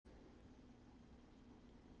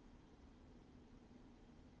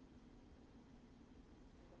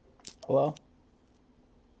Hello?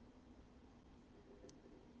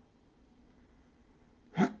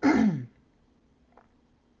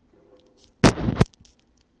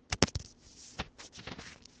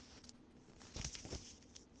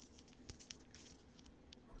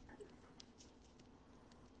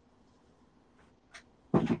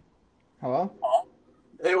 Hello?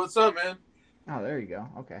 Hey, what's up, man? Oh, there you go.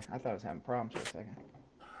 Okay. I thought I was having problems for a second.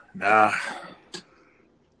 Nah.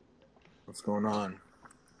 What's going on?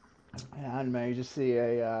 Yeah, I managed to see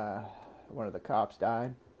one of the cops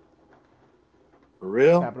died. For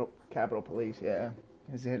real? Capitol Police, yeah.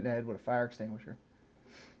 He was hit in the head with a fire extinguisher.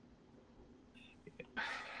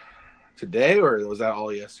 Today, or was that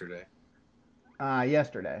all yesterday?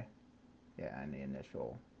 Yesterday. Yeah, in the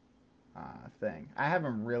initial thing. I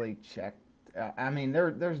haven't really checked. I mean,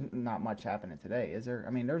 there's not much happening today, is there?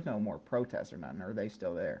 I mean, there's no more protests or nothing. Are they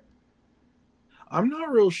still there? I'm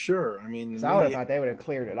not real sure. I mean, Because I would have maybe thought they would have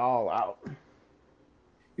cleared it all out.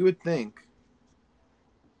 you would think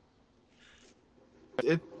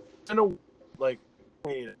it's in a like,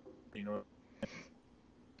 you know.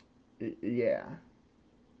 Yeah.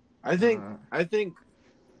 I think Uh, I think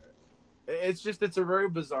it's a very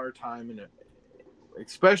bizarre time, and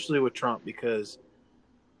especially with Trump, because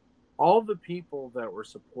all the people that were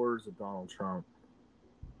supporters of Donald Trump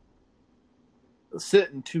sit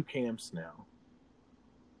in two camps now,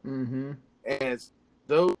 mm-hmm. and it's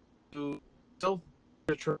those who still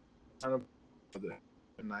Trump kind of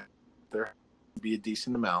and there be a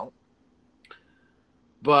decent amount,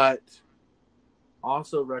 but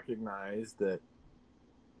also recognize that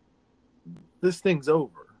this thing's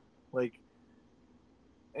over. Like,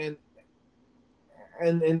 and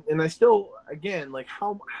and I still, again, like,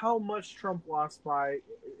 how much Trump lost by,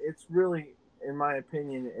 it's really, in my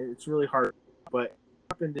opinion, it's really hard. But it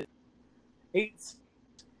happened in 8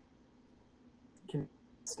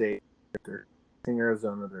 states. They're contesting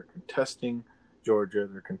Arizona, they're contesting Georgia,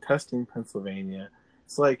 they're contesting Pennsylvania.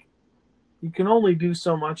 It's like, you can only do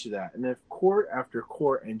so much of that. And if court after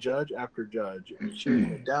court and judge after judge is shooting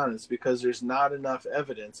it down, it's because there's not enough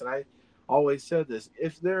evidence. And I always said this: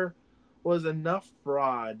 if there was enough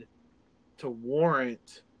fraud to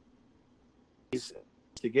warrant these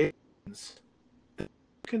investigations, then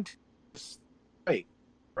continue, right,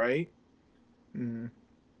 right? Mm-hmm.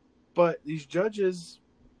 But these judges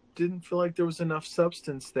didn't feel like there was enough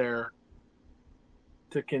substance there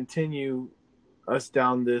to continue us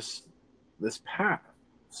down this path.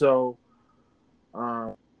 So,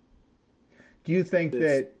 um, Do you think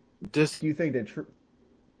this that dis do you think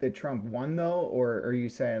that Trump won though, or are you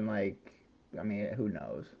saying like, I mean, who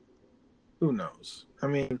knows? who knows? I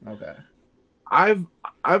mean, Okay. I've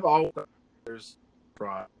I've always thought there's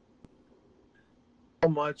fraud. How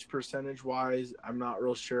much percentage wise, I'm not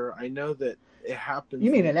real sure. I know that it You happens.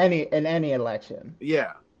 mean in any election?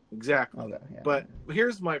 Yeah, exactly. Okay. Yeah. But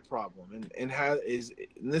here's my problem, and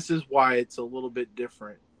this is why it's a little bit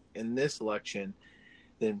different in this election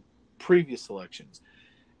than previous elections,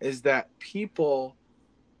 is that people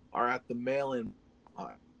are at the mail-in.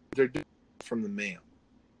 They're doing it from the mail,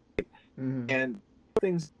 Mm-hmm. and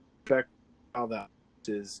things affect how that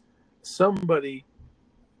is. Somebody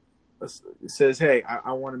says, "Hey,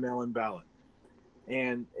 I want a mail-in ballot,"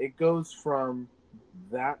 and it goes from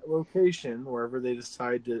that location, wherever they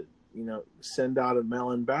decide to, send out a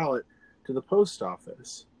mail-in ballot, to the post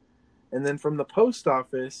office. And then from the post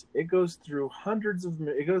office, it goes through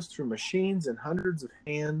machines and hundreds of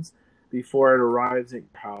hands before it arrives at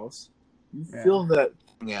your house. You Yeah. fill that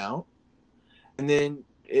thing out, and then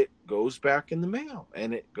it goes back in the mail,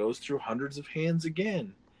 and it goes through hundreds of hands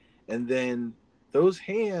again. And then those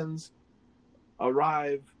hands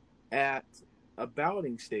arrive at a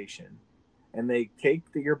balloting station, and they take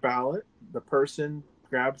your ballot. The person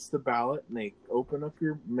grabs the ballot, and they open up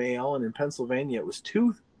your mail. And in Pennsylvania, it was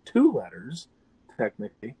two letters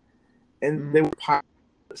technically, and Mm-hmm. they were piled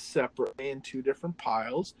separately in two different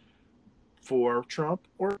piles, for Trump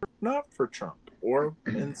or not for Trump, or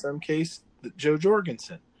in some case Joe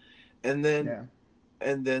Jorgensen. And then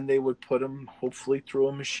Yeah. they would put them hopefully through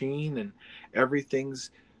a machine, and everything's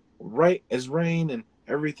right as rain, and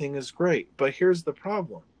everything is great. But here's the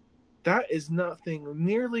problem: that is nothing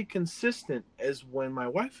nearly consistent as when my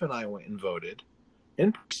wife and I went and voted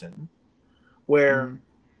in person, where Mm-hmm.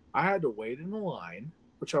 I had to wait in the line,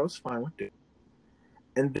 which I was fine with doing,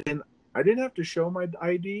 and then I didn't have to show my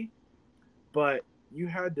ID, but you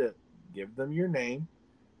had to give them your name.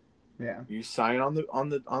 Yeah. You sign on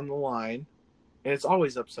the line, and it's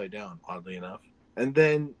always upside down, oddly enough. And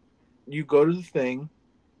then you go to the thing,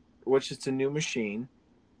 which is a new machine.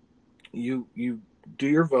 You do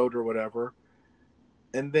your vote or whatever,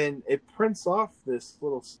 and then it prints off this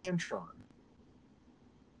little scantron.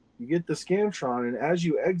 You get the scantron, and as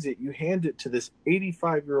you exit, you hand it to this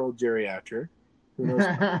 85-year-old geriatric who knows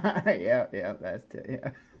Yeah, yeah, that's it.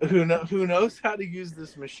 Yeah. who knows how to use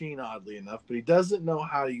this machine, oddly enough, but he doesn't know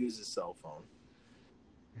how to use a cell phone.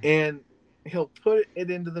 And he'll put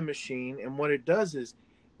it into the machine, and what it does is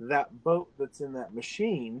that vote that's in that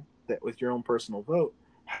machine, that with your own personal vote,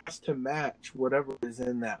 has to match whatever is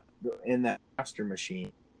in that master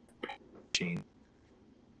machine.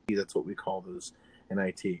 That's what we call those in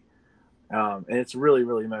IT. And it's really,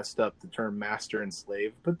 really messed up, the term master and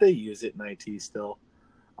slave, but they use it in IT still.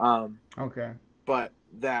 Um, Okay. but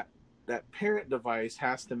that parent device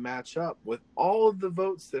has to match up with all of the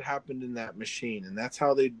votes that happened in that machine, and that's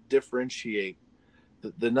how they differentiate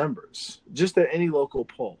the numbers, just at any local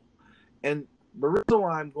poll. And the reason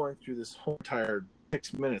why I'm going through this whole entire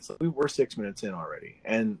 6 minutes, we're 6 minutes in already,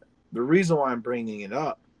 and the reason why I'm bringing it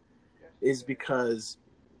up is because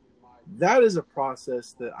that is a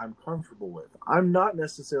process that I'm comfortable with. I'm not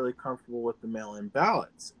necessarily comfortable with the mail-in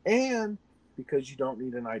ballots, and because you don't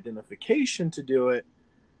need an identification to do it,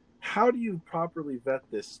 how do you properly vet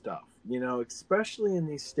this stuff? Especially in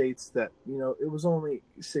these states that, it was only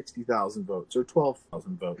 60,000 votes or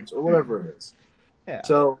 12,000 votes or whatever it is. Yeah.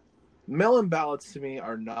 So mail-in ballots to me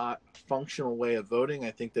are not a functional way of voting.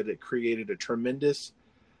 I think that it created a tremendous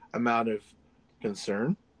amount of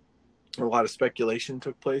concern. A lot of speculation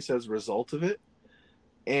took place as a result of it.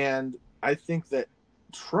 And I think that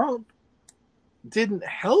Trump didn't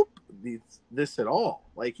help this at all.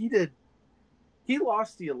 Like he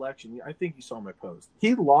lost the election. I think you saw my post.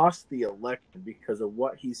 He lost the election because of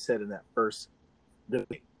what he said in that first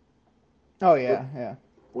debate. Oh yeah, yeah.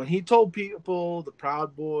 When he told people, the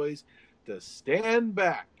Proud Boys, to stand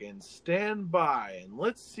back and stand by and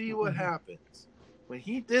let's see what happens. When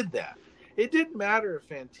he did that, it didn't matter if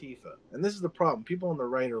Antifa, and this is the problem, people on the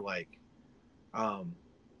right are like, well,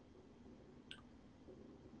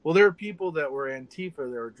 there are people that were Antifa that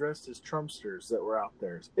were dressed as Trumpsters that were out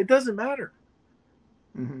there. It doesn't matter.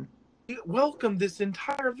 Mm-hmm. He welcomed this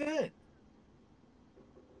entire event.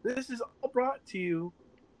 This is all brought to you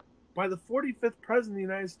by the 45th president of the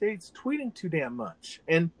United States tweeting too damn much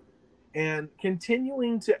and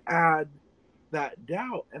continuing to add that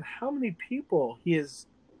doubt. And how many people he has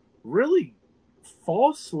really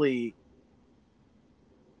falsely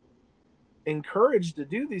encouraged to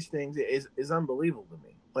do these things is unbelievable to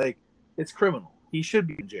me. Like, it's criminal. He should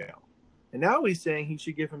be in jail. And now he's saying he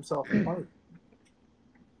should give himself a pardon.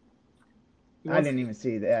 I didn't even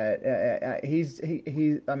see that.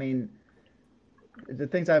 He. I mean, the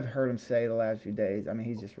things I've heard him say the last few days. I mean,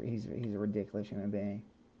 he's a ridiculous human being.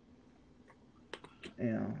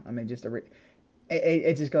 I mean,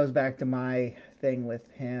 it just goes back to my thing with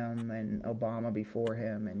him and Obama before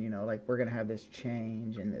him, and like we're gonna have this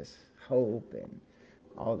change and this hope and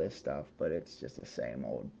all this stuff, but it's just the same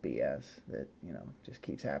old BS that just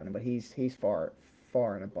keeps happening. But he's far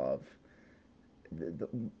and above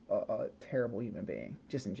a terrible human being,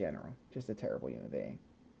 just in general, just a terrible human being.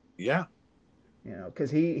 Yeah.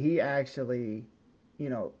 Because he actually, you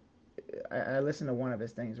know, I listened to one of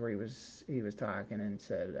his things where he was talking and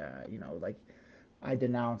said, like I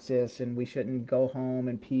denounce this and we shouldn't go home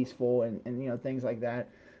and peaceful and things like that.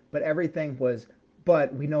 But everything was,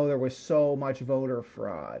 but we know there was so much voter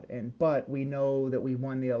fraud, and but we know that we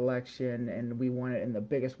won the election and we won it in the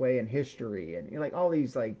biggest way in history, and like all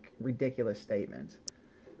these like ridiculous statements.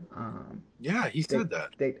 Um, Yeah, he they said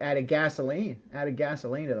that. they added gasoline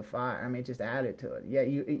to the fire. I mean, just added to it. Yeah,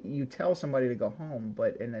 you tell somebody to go home,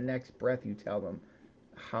 but in the next breath you tell them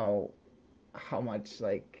how much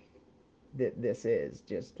like this is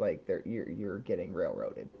just like you're getting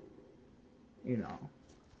railroaded. You know.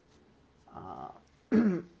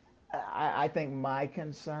 I think my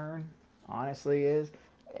concern, honestly, is,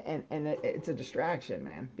 and it's a distraction,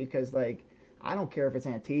 man, because like I don't care if it's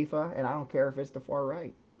Antifa and I don't care if it's the far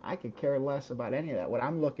right. I could care less about any of that. What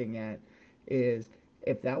I'm looking at is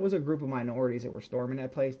if that was a group of minorities that were storming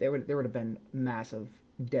that place, there would have been massive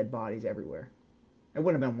dead bodies everywhere. It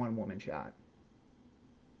wouldn't have been one woman shot.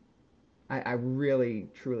 I really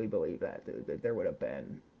truly believe that there would have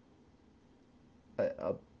been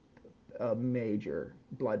a, a major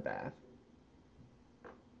bloodbath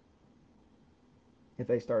if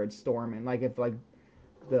they started storming, like if like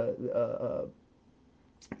the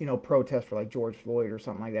protest for like George Floyd or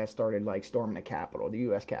something like that started like storming the Capitol, the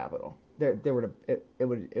U.S. Capitol. There would have it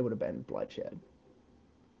would have been bloodshed.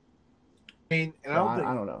 I mean, and So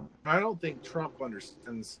I don't know. I don't think Trump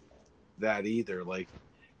understands that either. Like,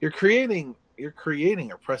 you're creating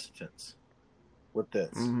a precedence with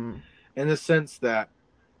this, Mm-hmm. in the sense that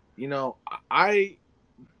you know, I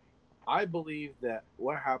I believe that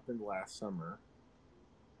what happened last summer,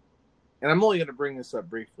 and I'm only going to bring this up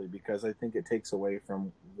briefly because I think it takes away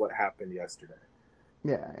from what happened yesterday.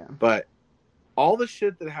 Yeah, yeah. But all the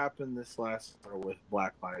shit that happened this last summer with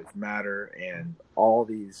Black Lives Matter and all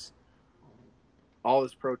this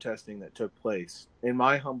protesting that took place, in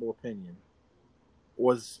my humble opinion,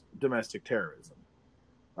 was domestic terrorism.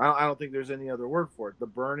 I don't think there's any other word for it. The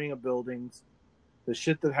burning of buildings, the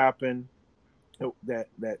shit that happened, that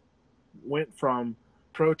went from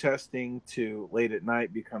protesting to late at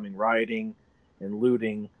night becoming rioting and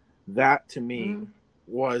looting. That to me Mm,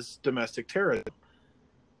 was domestic terrorism.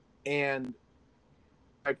 And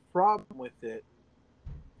my problem with it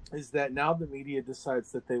is that now the media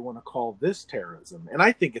decides that they want to call this terrorism. And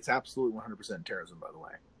I think it's absolutely 100% terrorism, by the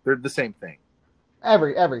way. They're the same thing.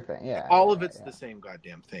 everything. Yeah, All of yeah, it's the yeah, same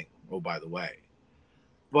goddamn thing. Oh, by the way.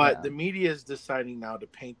 But yeah. the media is deciding now to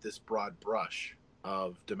paint this broad brush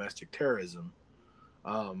of domestic terrorism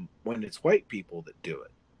when it's white people that do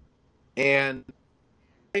it. And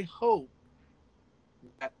I hope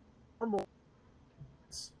that normal,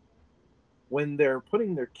 when they're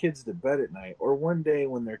putting their kids to bed at night, or one day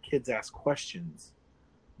when their kids ask questions,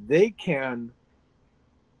 they can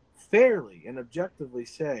fairly and objectively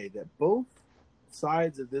say that both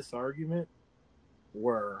sides of this argument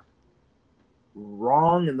were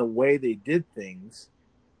wrong in the way they did things,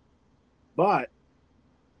 but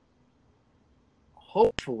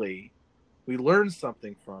hopefully we learned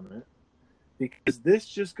something from it, because this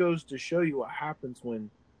just goes to show you what happens when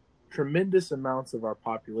tremendous amounts of our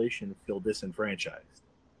population feel disenfranchised.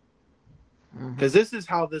 Mm-hmm. Because this is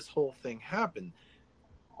how this whole thing happened.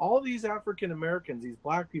 All these African Americans, these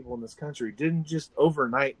black people in this country, didn't just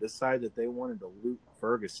overnight decide that they wanted to loot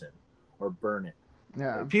Ferguson or burn it.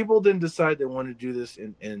 Yeah, People didn't decide they wanted to do this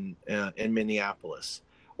in Minneapolis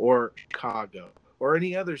or Chicago or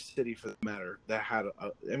any other city for that matter that had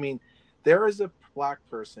I mean, there is a black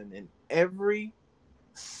person in every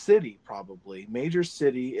city, probably major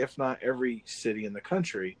city, if not every city in the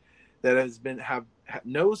country, that has been have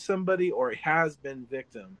knows somebody or has been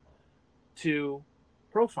victim to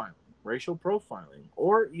profiling, racial profiling,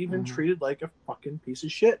 or even mm-hmm. treated like a fucking piece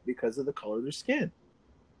of shit because of the color of their skin.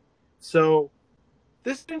 So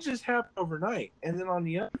this didn't just happen overnight. And then on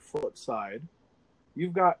the other flip side,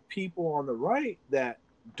 you've got people on the right that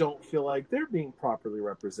don't feel like they're being properly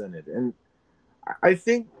represented. And I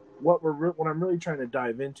think what I'm really trying to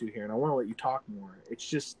dive into here, and I want to let you talk more. It's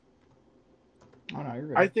just Oh no,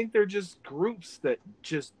 you're I good. think they're just groups that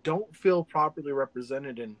just don't feel properly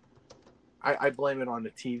represented, and I blame it on the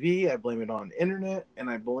TV, I blame it on the internet, and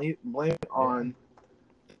I blame it Yeah, on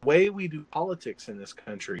the way we do politics in this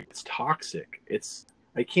country. It's toxic.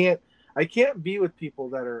 I can't I can't be with people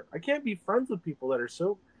that are I can't be friends with people that are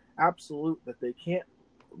so absolute that they can't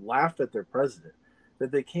laugh at their president,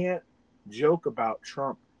 that they can't joke about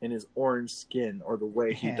Trump and his orange skin or the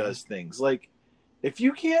way he yeah, does things. Like, if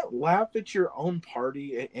you can't laugh at your own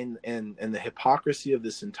party and the hypocrisy of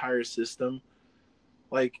this entire system,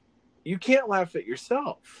 like, you can't laugh at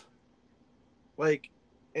yourself. Like,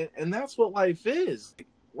 and that's what life is. Like,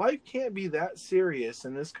 life can't be that serious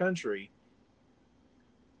in this country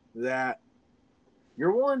that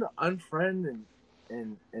you're willing to unfriend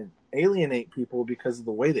and alienate people because of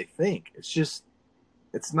the way they think. It's just,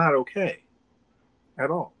 it's not okay at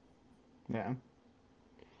all. yeah.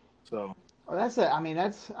 So Well, that's it. I mean,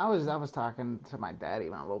 I was talking to my dad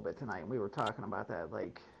even a little bit tonight, and we were talking about that,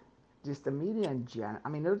 like just the media in general. I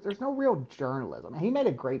mean, there's no real journalism. And he made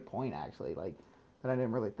a great point actually, like that I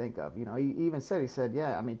didn't really think of. You know, he even said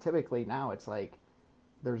yeah. I mean, typically now it's like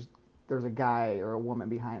there's there's a guy or a woman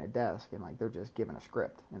behind a desk, and like they're just given a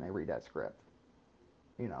script and they read that script.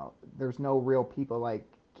 You know, there's no real people like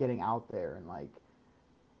getting out there and like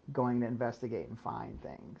going to investigate and find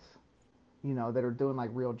things. You know, that are doing like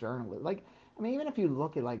real journalism. Like, I mean, even if you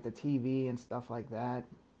look at like the TV and stuff like that,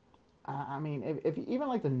 I mean, if even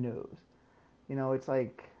like the news, you know, it's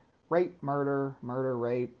like rape, murder,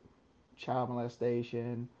 rape, child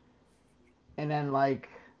molestation, and then like,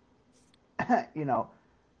 you know,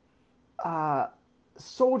 uh,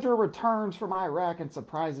 soldier returns from Iraq and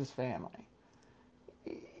surprises family.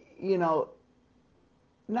 You know,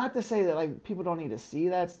 not to say that like people don't need to see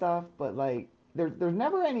that stuff, but like there's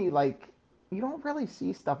never any like you don't really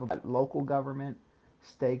see stuff about local government,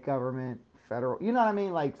 state government, federal. You know what I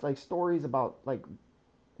mean? Like stories about like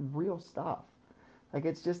real stuff. Like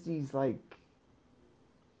it's just these like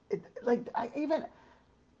I even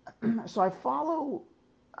so I follow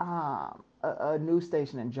a news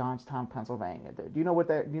station in Johnstown, Pennsylvania. Do you know what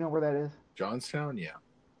that? Do you know where that is? Johnstown, yeah.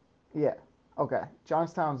 Yeah. Okay,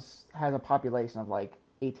 Johnstown has a population of like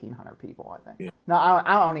 1,800 people, I think. Yeah. No,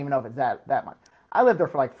 I don't even know if it's that much. I lived there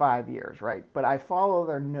for like 5 years, right? But I follow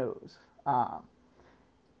their news, um,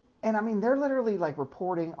 and I mean they're literally like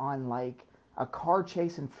reporting on like a car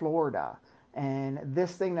chase in Florida, and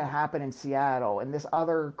this thing that happened in Seattle, and this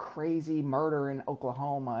other crazy murder in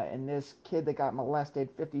Oklahoma, and this kid that got molested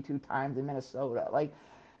 52 times in Minnesota. Like,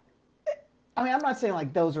 I mean, I'm not saying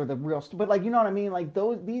like those are the real, but like, you know what I mean? Like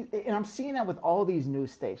these, and I'm seeing that with all these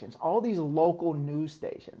news stations, all these local news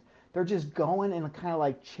stations. They're just going and kind of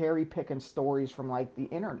like cherry picking stories from like the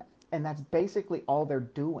internet, and that's basically all they're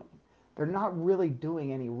doing. They're not really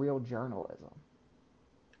doing any real journalism,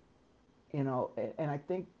 you know. And I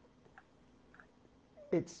think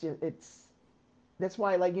it's that's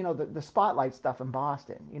why, like, you know, the spotlight stuff in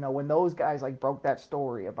Boston, you know, when those guys like broke that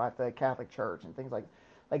story about the Catholic Church and things like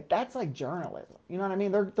that's like journalism. You know what I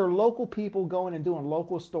mean? They're local people going and doing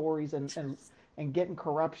local stories and getting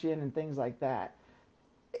corruption and things like that.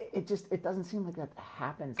 It doesn't seem like that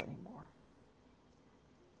happens anymore.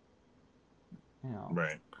 You know?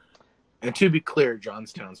 Right. And to be clear,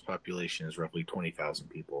 Johnstown's population is roughly 20,000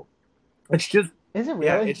 people. It's just, Is it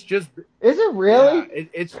yeah, really? it's just, Is it yeah, really?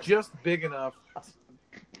 it's just big enough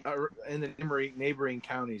in the neighboring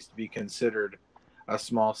counties to be considered a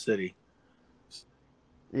small city.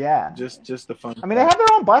 Yeah. Just a fun I mean, they fact. have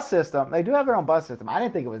their own bus system. They do have their own bus system. I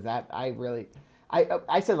didn't think it was that. I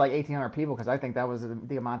said like 1,800 people because I think that was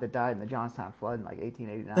the amount that died in the Johnstown flood in like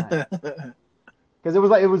 1889. Because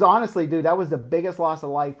it was honestly, dude, that was the biggest loss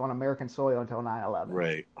of life on American soil until 9/11,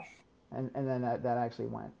 Right. and then that actually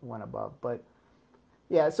went above. But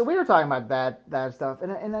yeah, so we were talking about that stuff,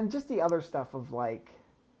 and then just the other stuff of like,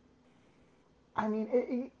 I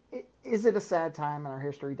mean, is it a sad time in our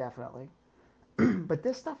history? Definitely, but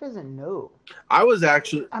this stuff isn't new. I was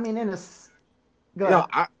actually, I mean, go you know,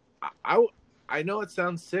 ahead. I, I know it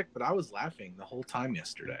sounds sick, but I was laughing the whole time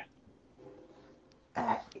yesterday.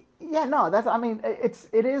 Uh, yeah, no, that's. I mean,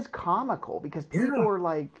 it is comical because people Yeah. are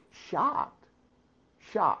like shocked,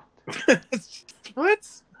 shocked. What?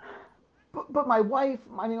 But my wife,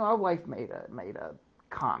 I mean, my wife made a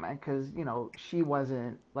comment because she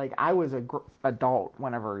wasn't like I was a adult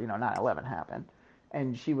whenever 9/11 happened,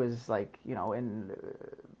 and she was like in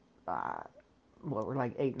uh, well, we're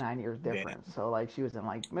like 8 9 years Damn. difference, so like she was in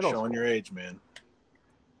like middle Showing your school. age, man.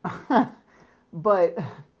 but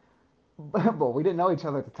well, we didn't know each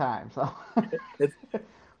other at the time, so. It's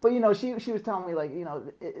But she was telling me like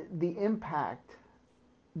the impact.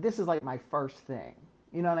 This is like my first thing.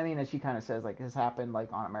 You know what I mean? And she kind of says like has happened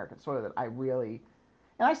like on American soil that I really.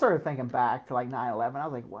 And I started thinking back to like 9/11. I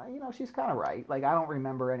was like, well, she's kind of right. Like I don't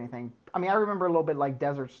remember anything. I mean, I remember a little bit like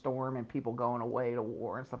Desert Storm and people going away to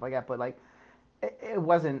war and stuff like that. But like it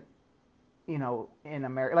wasn't in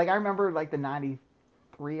America. Like I remember like the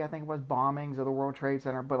 '93 I think it was bombings of the World Trade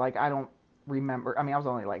Center. But like I don't remember. I mean, I was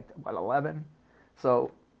only like what 11,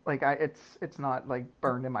 so like it's not like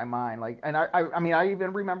burned in my mind. Like, and I mean I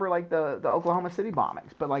even remember like the Oklahoma City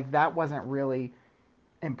bombings, but like that wasn't really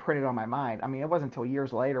imprinted on my mind. I mean, it wasn't until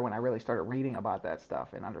years later when I really started reading about that stuff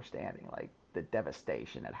and understanding like the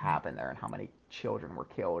devastation that happened there and how many children were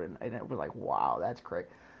killed, and it was like, wow, that's crazy.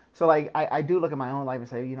 So like I do look at my own life and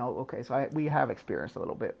say, okay, so we have experienced a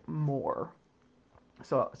little bit more.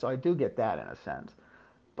 So I do get that in a sense.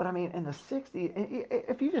 But I mean, in the '60s,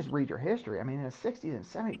 if you just read your history, I mean, in the '60s and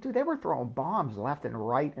 '70s, dude, they were throwing bombs left and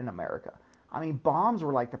right in America. I mean, bombs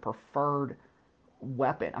were like the preferred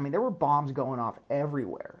weapon. I mean, there were bombs going off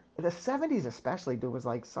everywhere. The '70s, especially, dude, was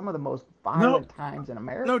like some of the most no, violent times in no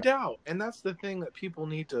America. doubt, and that's the thing that people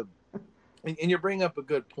need to. And you bring up a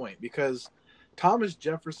good point because Thomas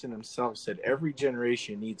Jefferson himself said every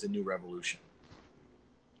generation needs a new revolution,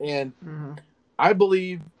 and Mm-hmm. I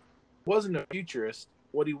believe wasn't a futurist.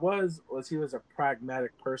 What he was a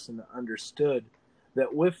pragmatic person that understood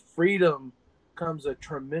that with freedom comes a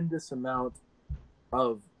tremendous amount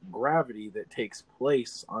of gravity that takes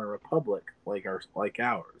place on a republic like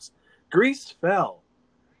ours. Greece fell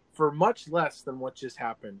for much less than what just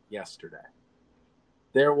happened yesterday.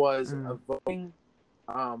 There was a Mm. voting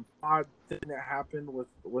odd thing that happened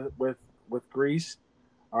with Greece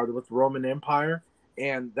or with the Roman Empire,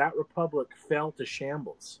 and that republic fell to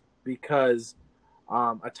shambles because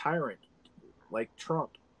a tyrant like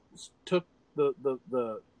Trump took the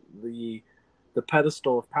the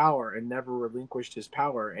pedestal of power and never relinquished his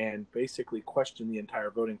power and basically questioned the entire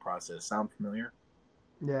voting process. Sound familiar?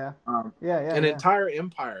 Yeah. Um, Yeah. Yeah. an Yeah. entire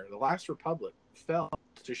empire, the last republic, fell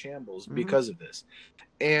to shambles Mm-hmm. because of this.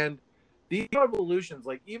 And these revolutions,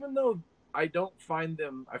 like even though I don't find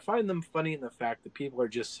them. I find them funny in the fact that people are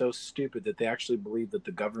just so stupid that they actually believe that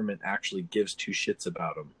the government actually gives two shits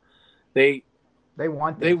about them. They They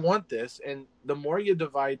want they this. want this, and the more you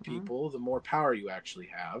divide Mm-hmm. people, the more power you actually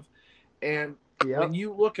have. And when Yep.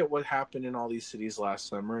 you look at what happened in all these cities last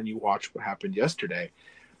summer, and you watch what happened yesterday,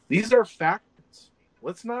 these are factions.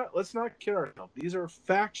 Let's not kid ourselves. These are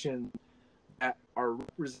factions that are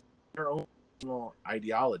representing their own personal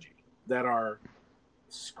ideology, that are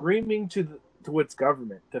screaming to its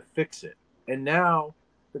government to fix it. And now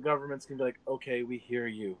the government's gonna be like, okay, we hear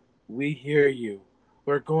you. We hear you.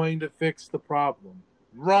 We're going to fix the problem.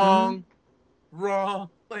 Mm-hmm. Wrong. Wrong.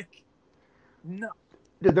 Like, no.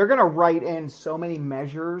 Dude, they're gonna write in so many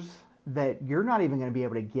measures that you're not even gonna be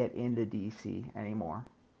able to get into DC anymore,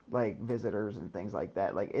 like visitors and things like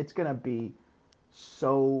that. Like it's gonna be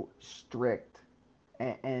so strict,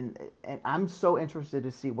 and I'm so interested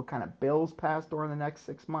to see what kind of bills pass during the next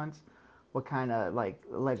 6 months, what kind of like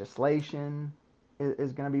legislation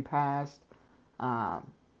is going to be passed,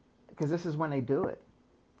 because this is when they do it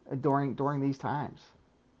during these times,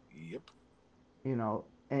 Yep. you know.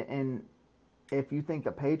 And if you think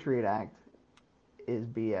the Patriot Act is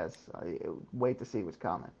BS, wait to see what's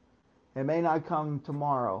coming. It may not come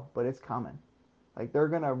tomorrow, but it's coming. Like they're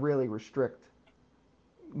gonna really restrict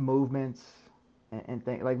movements and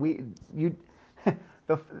things like you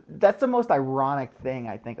the that's the most ironic thing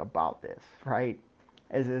I think about this, right?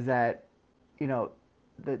 Is that you know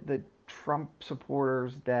the Trump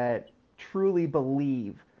supporters that truly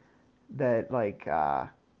believe that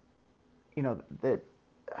you know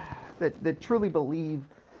that truly believe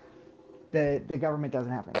that the government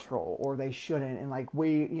doesn't have control or they shouldn't, and like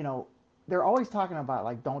they're always talking about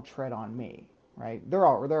like don't tread on me, right? They're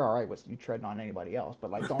all right with you treading on anybody else,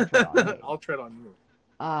 but like don't tread on me. I'll tread on you.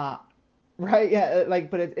 uh right, yeah,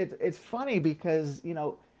 like but it's funny because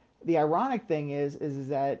the ironic thing is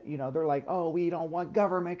that they're like, oh, we don't want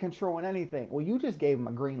government controlling anything. Well, you just gave them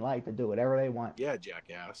a green light to do whatever they want. Yeah,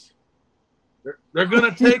 jackass. They're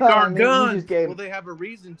gonna You know take what our I mean? You just guns. gave Well, they have a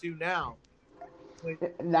reason to now. Like,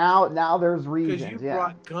 now there's because you reasons, yeah.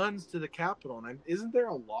 brought guns to the Capitol, and isn't there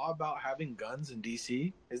a law about having guns in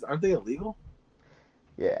DC? Aren't they illegal?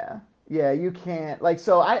 Yeah, yeah, you can't like.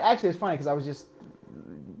 So I actually, it's funny because I was just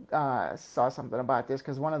saw something about this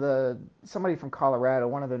because somebody from Colorado,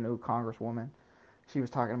 one of the new congresswoman, she was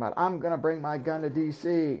talking about, I'm gonna bring my gun to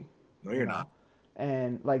D.C. No, You you're know, not.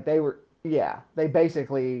 and like they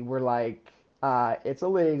basically were like, it's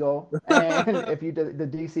illegal, and if you the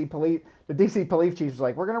D.C. police chief was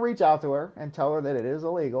like, we're gonna reach out to her and tell her that it is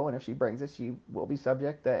illegal, and if she brings it, she will be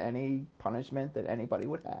subject to any punishment that anybody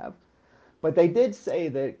would have. But they did say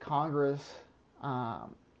that Congress,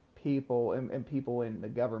 um, people and people in the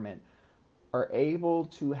government are able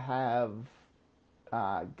to have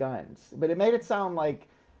guns, but it made it sound like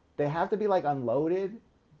they have to be like unloaded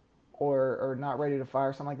or not ready to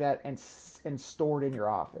fire, something like that, and stored in your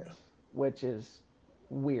office, which is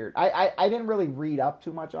weird. I didn't really read up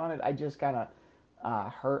too much on it. I just kind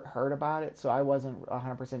of heard about it, so I wasn't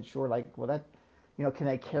 100% sure. Like, well, that can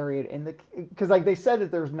they carry it in the? Because like they said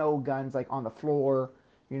that there's no guns like on the floor,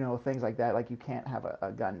 things like that. Like you can't have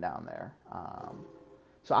a gun down there.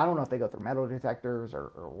 So I don't know if they go through metal detectors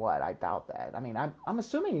or what. I doubt that. I mean, I'm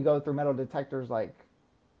assuming you go through metal detectors like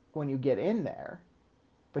when you get in there.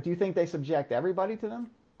 But do you think they subject everybody to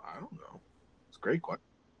them? I don't know. It's a great question.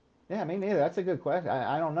 Yeah, me neither. That's a good question.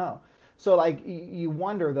 I don't know. So like you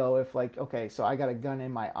wonder though if like, okay, so I got a gun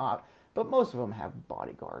in my op, but most of them have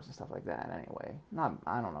bodyguards and stuff like that anyway. Not,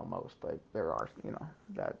 I don't know most, but there are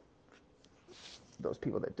that those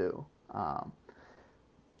people that do.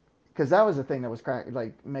 Because that was the thing that was kind of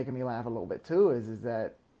like making me laugh a little bit too is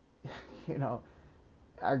that you know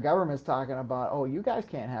our government's talking about, oh, you guys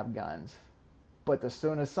can't have guns. But as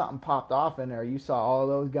soon as something popped off in there, you saw all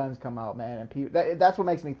those guns come out, man. And that's what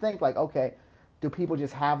makes me think, like, okay, do people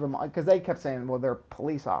just have them? Because they kept saying, well, they're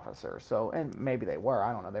police officers. So, and maybe they were.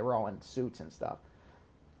 I don't know. They were all in suits and stuff.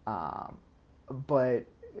 Um, but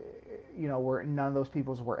where none of those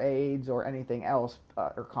people were aides or anything else,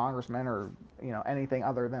 or congressmen or anything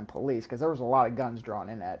other than police, because there was a lot of guns drawn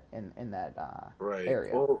in that Right.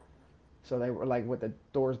 area. Well, So they were like with the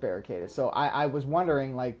doors barricaded. So I was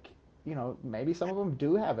wondering, like, maybe some of them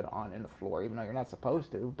do have it on in the floor, even though you're not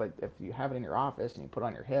supposed to. But if you have it in your office and you put it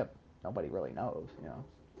on your hip, nobody really knows.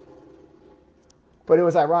 But it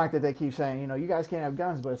was ironic that they keep saying, you guys can't have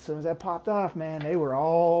guns. But as soon as that popped off, man, they were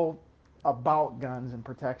all about guns and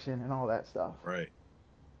protection and all that stuff. right.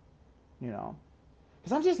 You know,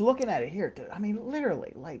 because I'm just looking at it here. I mean,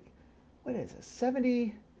 literally, like, what is it?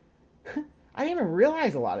 70. I didn't even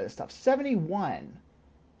realize a lot of this stuff. 71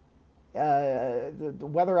 the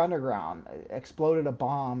Weather Underground exploded a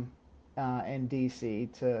bomb in D.C.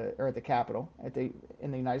 or at the Capitol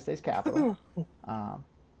in the United States Capitol, um,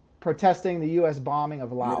 protesting the U.S. bombing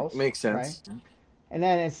of Laos, Makes right? sense. And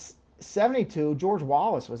then it's 72. George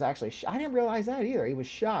Wallace was actually I didn't realize that either. He was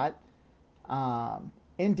shot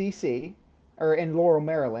in D.C. or in Laurel,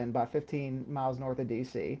 Maryland, about 15 miles north of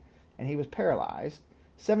D.C., and he was paralyzed.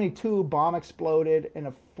 72, bomb exploded in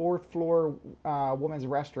a fourth floor woman's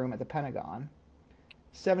restroom at the Pentagon.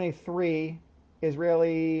 73,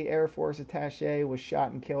 Israeli Air Force attache was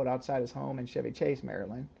shot and killed outside his home in Chevy Chase,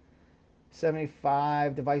 Maryland.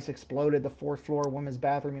 75, device exploded the fourth floor women's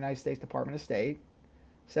bathroom, United States Department of State.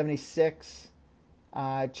 76,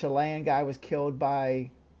 Chilean guy was killed by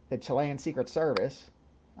the Chilean Secret Service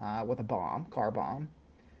with a bomb, car bomb.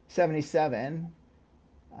 77,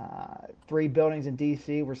 three buildings in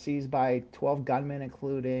D.C. were seized by 12 gunmen,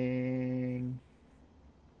 including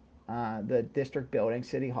the district building,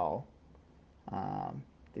 City Hall,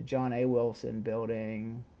 the John A. Wilson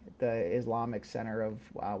building, the Islamic Center of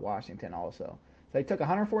Washington also. So they took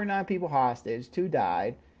 149 people hostage, two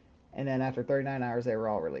died, and then after 39 hours they were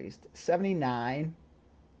all released. 79,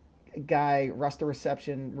 a guy rushed the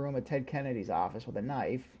reception room at Ted Kennedy's office with a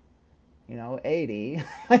knife. 80,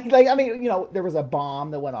 I mean, there was a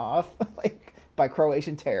bomb that went off like by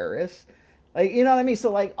Croatian terrorists. What I mean?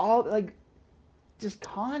 So all just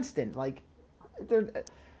constant they're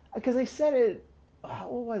because they said it. What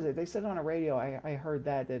was it? They said on a radio. I heard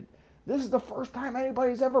that this is the first time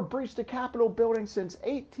anybody's ever breached a Capitol building since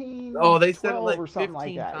Oh, they said it 1812 like or something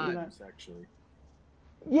like 15 that. times, actually.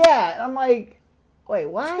 Yeah, and I'm like, wait,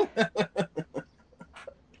 what?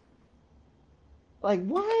 Like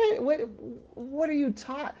what are you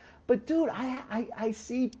taught? But dude, I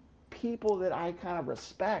see people that I kind of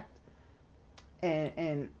respect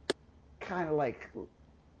and kind of I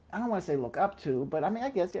don't want to say look up to, but I mean I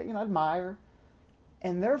guess admire,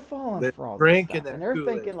 and they're falling They're for all this drinking stuff, and that they're Kool-Aid.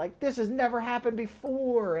 thinking like this has never happened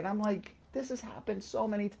before, and I'm like this has happened so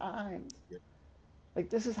many times. Yeah. Like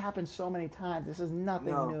this has happened so many times. This is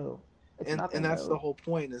nothing No, new. It's and nothing that's the new. whole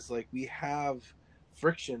point. Is like we have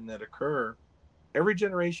friction that occur. Every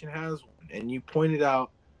generation has one, and you pointed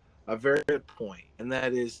out a very good point, and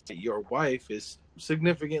that is that your wife is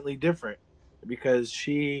significantly different because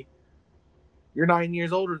you're 9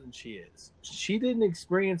 years older than she is. She didn't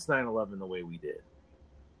experience 9/11 the way we did,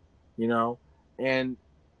 you know, and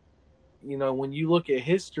when you look at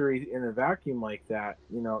history in a vacuum like that,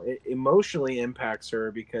 it emotionally impacts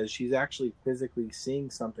her because she's actually physically seeing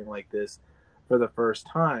something like this for the first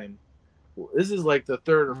time. Well, this is like the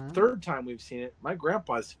Mm-hmm. third time we've seen it. My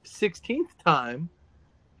grandpa's 16th time.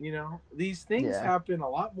 These things Yeah. happen a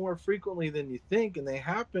lot more frequently than you think, and they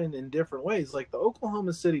happen in different ways. Like the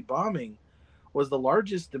Oklahoma City bombing was the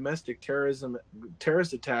largest domestic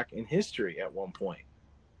terrorist attack in history at one point.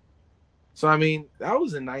 So I mean, that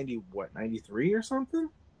was in 93 or something,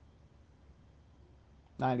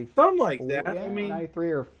 something like 94, that. I yeah, mean,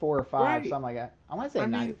 93 or 4 or 5, right? something like that. I want to say I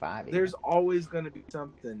mean, 95 even. there's always going to be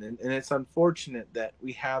something, and it's unfortunate that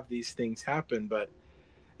we have these things happen, but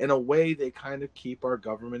in a way, they kind of keep our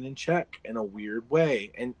government in check in a weird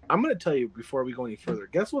way. And I'm going to tell you before we go any further.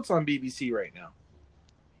 Guess what's on BBC right now?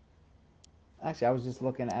 Actually, I was just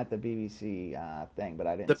looking at the BBC thing, but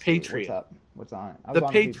I The didn't see it. What's Patriot. up? What's on? I The was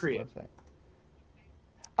on the BBC Patriot. website.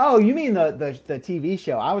 Oh, you mean the TV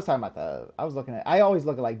show? I was talking about the. I was looking at. I always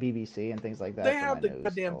look at like BBC and things like They that for my have the news a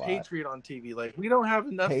goddamn lot. Patriot on TV. Like we don't have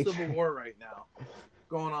enough civil Patriot. war right now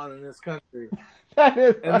going on in this country, that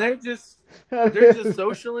is. and That they're just is.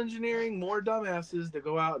 social engineering more dumbasses to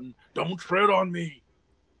go out and don't tread on me.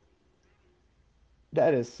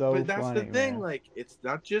 That is so But that's the funny, thing. man. Like it's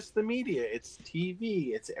not just the media; it's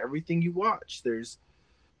TV. It's everything you watch. There's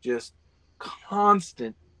just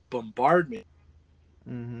constant bombardment.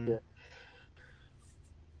 Hmm. Yeah.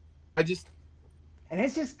 I just And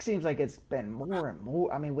it just seems like it's been more and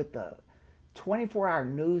more. I mean, with the 24-hour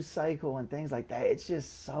news cycle and things like that, it's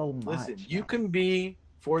just so listen. much, You man. can be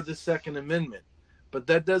for the Second Amendment, but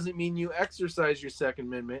that doesn't mean you exercise your Second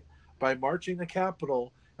Amendment by marching the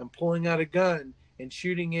Capitol and pulling out a gun and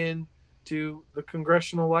shooting into the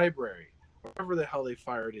Congressional Library, wherever the hell they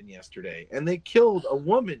fired in yesterday, and they killed a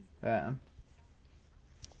woman. Yeah.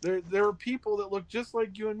 There were people that looked just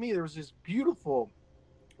like you and me. There was this beautiful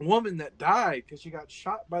woman that died because she got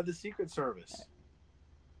shot by the Secret Service.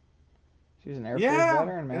 She's an Air Force Yeah,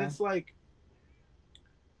 veteran, and man. it's like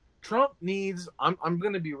Trump needs. I'm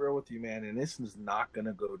going to be real with you, man, and this is not going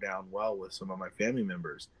to go down well with some of my family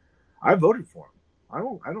members. I voted for him.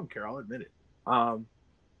 I don't care. I'll admit it.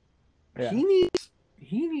 Yeah.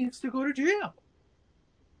 He needs to go to jail.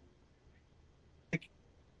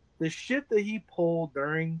 the shit that he pulled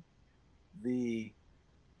during the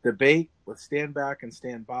debate with Stand Back and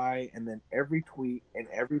Stand By, and then every tweet and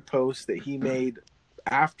every post that he made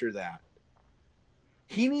after that,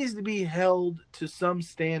 he needs to be held to some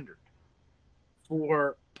standard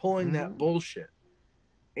for pulling that Mm-hmm. bullshit.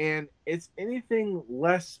 And it's anything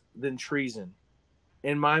less than treason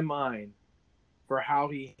in my mind for how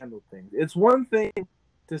he handled things. It's one thing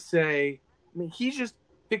to say, I mean, he just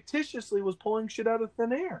fictitiously was pulling shit out of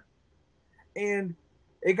thin air. And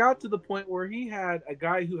it got to the point where he had a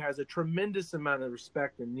guy who has a tremendous amount of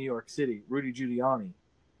respect in New York City, Rudy Giuliani,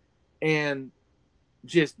 and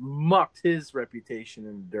just mucked his reputation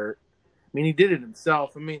in the dirt. I mean, he did it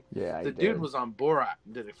himself. I mean, Yeah, the he dude did. was on Borat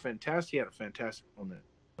and did a fantastic. He had a fantastic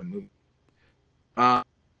movie. Uh,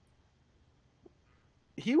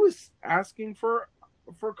 he was asking for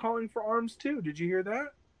calling for arms too. Did you hear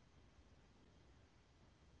that?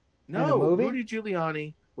 In the No, movie? Rudy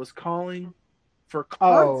Giuliani was calling for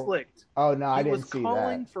Oh, conflict. oh no, I He was didn't see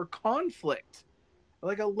calling that. for conflict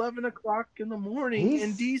like 11 o'clock in the morning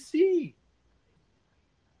in He's DC.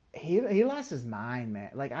 he lost his mind,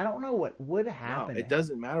 man. Like I don't know what would No, happen to it him.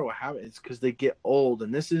 doesn't matter what happens. It's because they get old,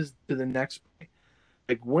 and this is to the next point.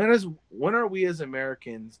 Like when are we as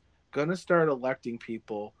Americans gonna start electing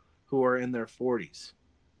people who are in their 40s,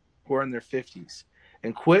 who are in their 50s,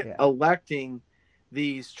 and quit Yeah. electing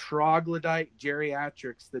these troglodyte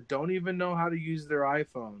geriatrics that don't even know how to use their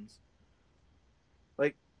iPhones?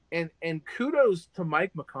 Like, and kudos to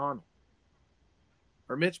Mike McConnell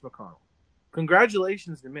or Mitch McConnell.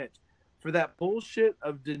 Congratulations to Mitch for that bullshit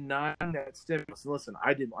of denying that stimulus. And listen,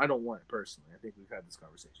 I don't want it personally. I think we've had this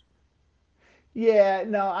conversation. Yeah,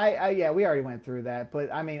 no, yeah, we already went through that,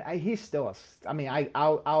 but I mean, he's still I mean,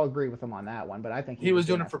 I'll agree with him on that one, but I think he He was was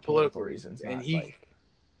doing doing it that for for political political reasons, reasons, and not he like,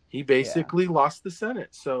 he yeah, basically lost the Senate.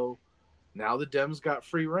 So now the Dems got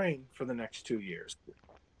free reign for the next 2 years.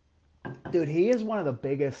 dude, he is one of the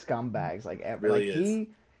biggest scumbags like ever. Like Really is.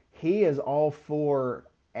 he is all for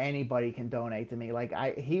anybody can donate to me. Like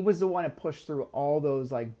he was the one that pushed through all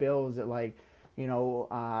those like bills that like you know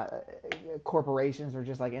corporations are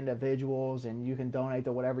just like individuals and you can donate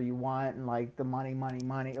to whatever you want and like the money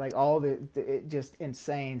like all the just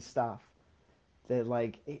insane stuff that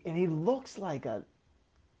like and he looks like a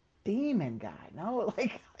demon guy. No,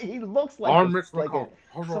 like he looks I'm Mitch like a McConnell.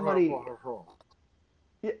 somebody.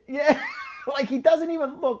 Yeah, like he doesn't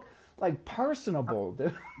even look like personable,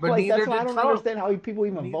 dude. But Like neither that's why I did don't Trump. understand how people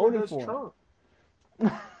even Neither voted does for Trump.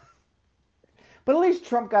 him. But at least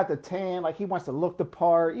Trump got the tan. Like he wants to look the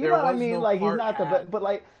part. You know There what I was mean? no Like he's hard not the hat. but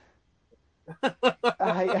like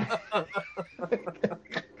I.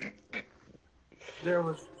 There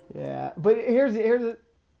was. Yeah, but here's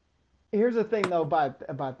the thing though about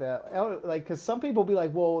the like because some people be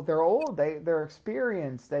like, well, they're old, they're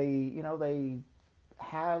experienced, they they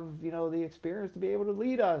have the experience to be able to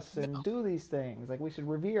lead us and do these things. Like we should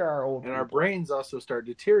revere our old And our people. brains also start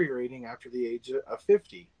deteriorating after the age of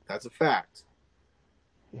 50. That's a fact.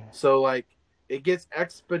 Yeah, So, like, it gets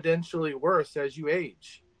exponentially worse as you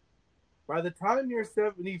age. By the time you're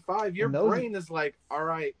 75, your and those brain is like, all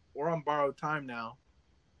right, we're on borrowed time now.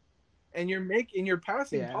 And you're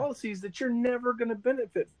passing yeah policies that you're never going to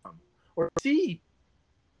benefit from or see.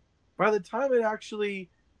 By the time it actually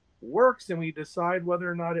works and we decide whether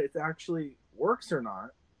or not it actually works or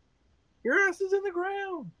not, your ass is in the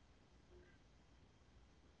ground.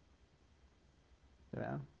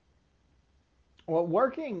 yeah. Well,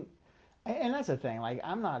 working and that's the thing. Like,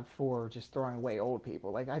 I'm not for just throwing away old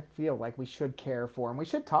people. Like, I feel like we should care for them. We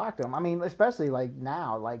should talk to them. I mean, especially like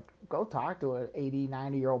now, like, go talk to an 80,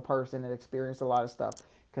 90-year-old person that experienced a lot of stuff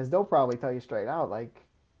because they'll probably tell you straight out, like,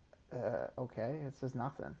 okay, it's just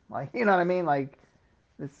nothing. Like, you know what I mean? Like,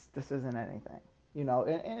 this isn't anything.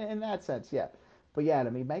 In that sense, yeah. But yeah,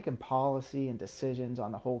 to me, making policy and decisions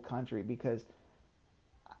on the whole country because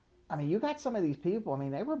I mean, you got some of these people. I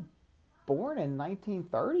mean, they were born in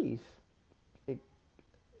 1930s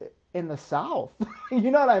in the South.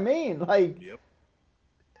 You know what I mean? Like Yep.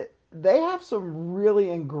 they have some really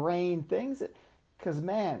ingrained things because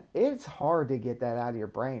man, it's hard to get that out of your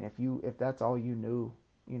brain if that's all you knew,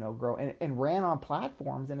 grow and ran on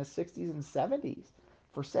platforms in the 60s and 70s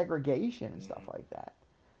for segregation and stuff Mm-hmm. like that.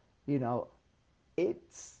 You know,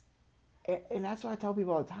 it's and that's what I tell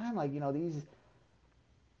people all the time. Like these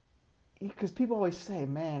because people always say,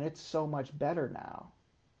 man, it's so much better now.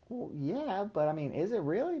 Well, yeah, but I mean, is it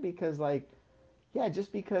really? Because like yeah,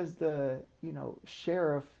 just because the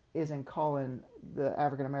sheriff isn't calling the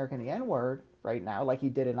African American the N word right now, like he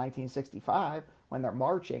did in 1965 when they're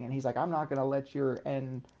marching, and he's like, I'm not going to let your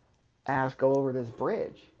ass go over this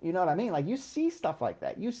bridge. You know what I mean? Like you see stuff like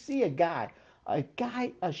that. You see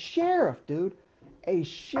a sheriff, dude, a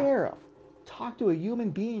sheriff talk to a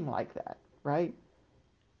human being like that, right?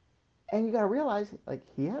 And you got to realize, like,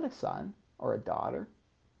 he had a son or a daughter.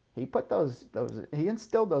 He put he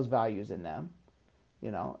instilled those values in them,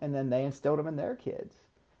 and then they instilled them in their kids.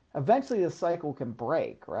 Eventually, the cycle can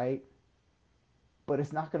break, right? But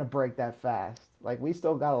it's not going to break that fast. Like we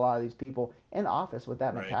still got a lot of these people in office with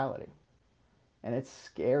that Right. mentality, and it's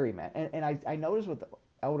scary, man. And I notice with the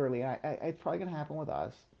elderly, and it's probably going to happen with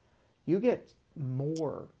us. You get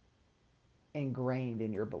more ingrained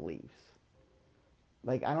in your beliefs.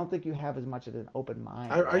 Like I don't think you have as much of an open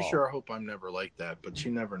mind at I all. sure hope I'm never like that, but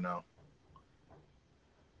you never know.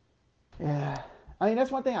 Yeah. I mean,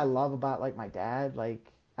 that's one thing I love about like my dad. Like,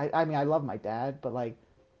 I mean, I love my dad, but like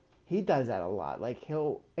he does that a lot. Like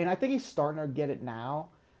and I think he's starting to get it now.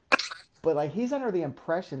 But like he's under the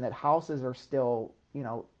impression that houses are still,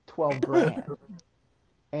 12 grand,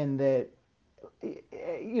 and that,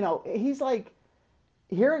 he's like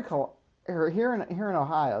here in here in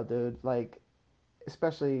Ohio, dude. Like,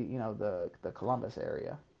 especially the Columbus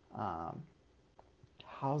area, um,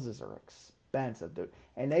 houses are expensive, dude,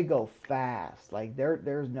 and they go fast. Like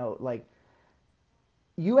there's no like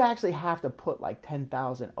you actually have to put like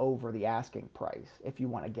 10,000 over the asking price if you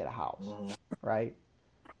want to get a house, Mhm. right?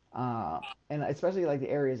 And especially like the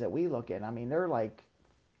areas that we look in. I mean, they're like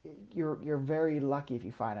you're very lucky if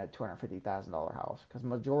you find a $250,000 house because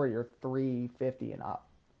majority are 350 and up.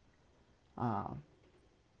 Um,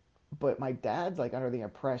 but my dad's like under the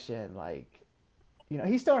impression like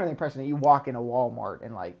he's still under the impression that you walk into Walmart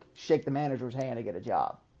and like shake the manager's hand to get a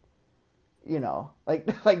job. Like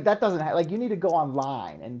like that doesn't like you need to go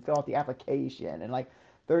online and fill out the application and like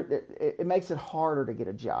it makes it harder to get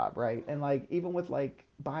a job, right? And like even with like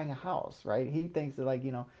buying a house, right? He thinks that like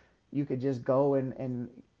you could just go and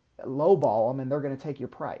lowball them and they're going to take your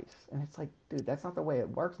price, and it's like, dude, that's not the way it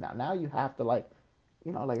works now you have to like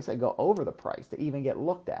like I said, go over the price to even get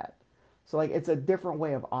looked at. So like it's a different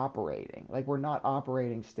way of operating. Like we're not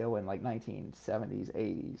operating still in like 1970s,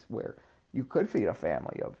 80s where you could feed a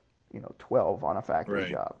family of 12 on a factory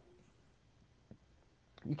Right. job.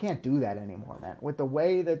 You can't do that anymore, man. With the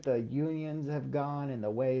way that the unions have gone and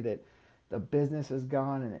the way that the business has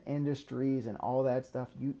gone and the industries and all that stuff,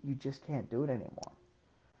 you just can't do it anymore.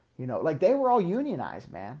 Like they were all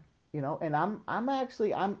unionized, man. And I'm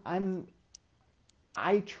actually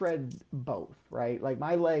I tread both, right? Like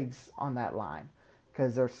my legs on that line.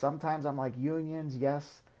 Because there's sometimes I'm like unions,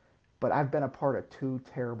 yes, but I've been a part of two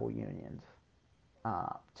terrible unions.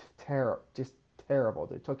 Uh, just terrible.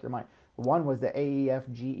 They took your money. One was the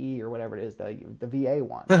AEFGE or whatever it is, the VA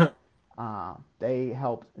one. They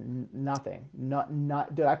helped nothing.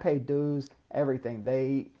 Not did I pay dues, everything.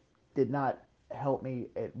 They did not help me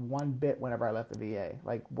at one bit whenever I left the VA.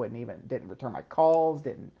 Like didn't return my calls,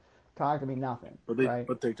 didn't talk to me, nothing. Right.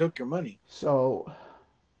 But they took your money. So,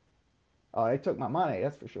 oh, they took my money.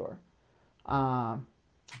 That's for sure. Um,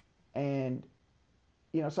 and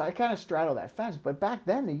so I kind of straddle that fence. But back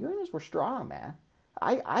then, the unions were strong, man.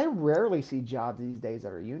 I rarely see jobs these days that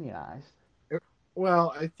are unionized.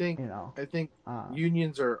 Well, You know, I think uh,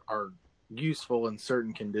 unions are useful in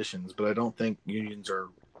certain conditions, but I don't think unions are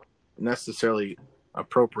necessarily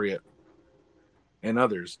appropriate in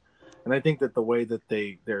others. And I think that the way that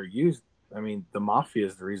they're used, I mean, the mafia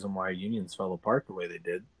is the reason why unions fell apart the way they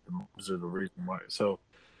did. The mobs are the reason why. So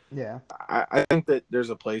yeah, I think that there's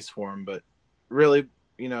a place for them, but really,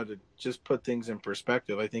 to just put things in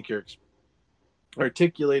perspective, I think you're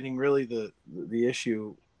articulating really the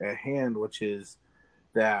issue at hand, which is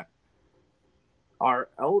that our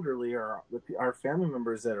elderly or our family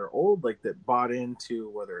members that are old, like that bought into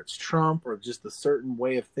whether it's Trump or just a certain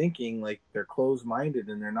way of thinking, like they're closed minded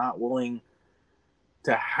and they're not willing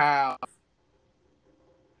to have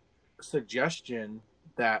suggestion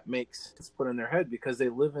that makes sense put in their head because they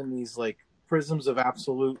live in these like prisms of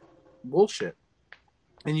absolute bullshit.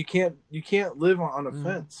 And you can't live on a mm,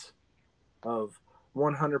 fence of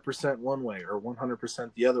 100% one way or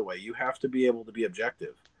 100% the other way. You have to be able to be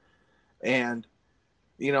objective. And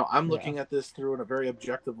I'm yeah, looking at this through a very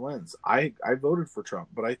objective lens. I voted for Trump,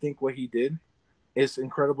 but I think what he did is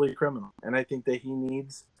incredibly criminal, and I think that he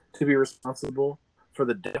needs to be responsible for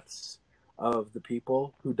the deaths of the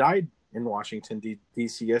people who died in Washington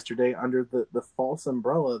D.C. yesterday under the false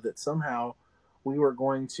umbrella that somehow we were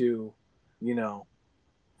going to, you know,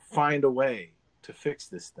 find a way to fix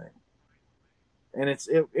this thing, and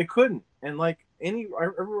it couldn't. And like every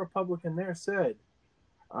Republican there said,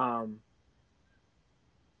 um,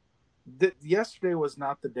 that yesterday was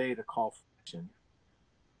not the day to call for action.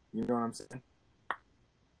 You know what I'm saying?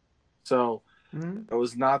 So Mm-hmm. it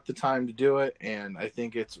was not the time to do it, and I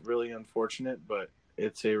think it's really unfortunate, but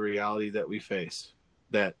it's a reality that we face.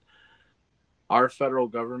 That our federal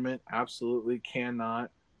government absolutely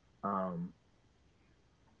cannot um,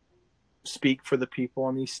 speak for the people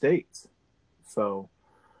in these states. So,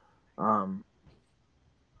 um,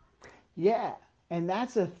 Yeah, and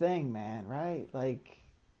that's a thing, man, right? Like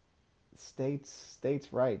states'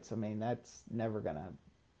 rights. I mean, that's never gonna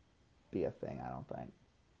be a thing. I don't think,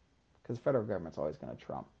 because the federal government's always gonna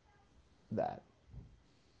trump that.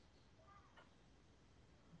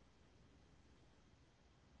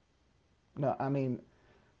 No, I mean,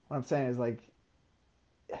 what I'm saying is like,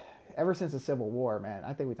 ever since the Civil War, man.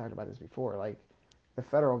 I think we talked about this before. Like, the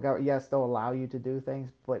federal government, yes, they'll allow you to do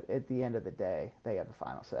things, but at the end of the day, they have the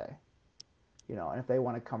final say. You know, and if they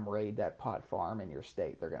want to come raid that pot farm in your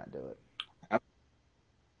state, they're gonna do it.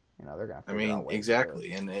 You know, they're gonna I figure mean, out ways to.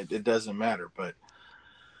 exactly, and it doesn't matter, but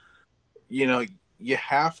you know, you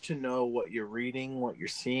have to know what you're reading, what you're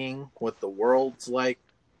seeing, what the world's like,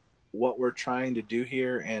 what we're trying to do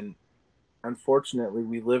here, and unfortunately,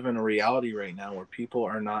 we live in a reality right now where people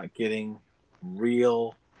are not getting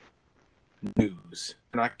real news,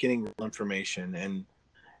 they're not getting real information, and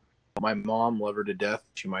my mom, love her to death.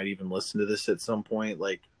 She might even listen to this at some point.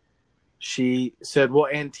 Like, she said, "Well,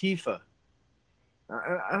 Antifa,"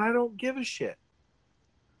 and I don't give a shit.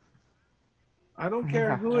 I don't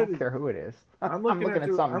care I who it don't is. care who it is. I'm I'm looking looking at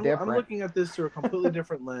at something I'm different. looking at this through a completely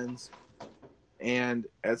different lens. And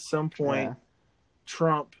at some point, Yeah.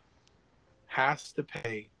 Trump has to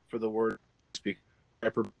pay for the word speak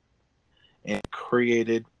and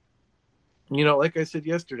created. You know, like I said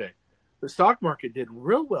yesterday, the stock market did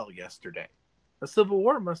real well yesterday. The Civil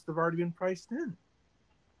War must have already been priced in.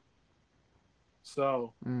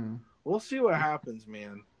 So Mm. we'll see what happens,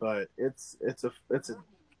 man. But it's a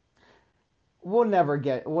We'll never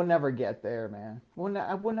get there, man. We'll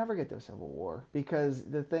never get to a civil war because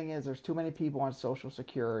the thing is, there's too many people on Social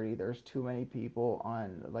Security. There's too many people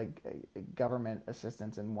on like government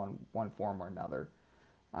assistance in one form or another.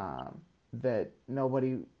 Um, that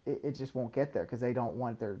nobody, it just won't get there because they don't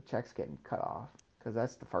want their checks getting cut off because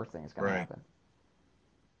that's the first thing that's going to right. happen.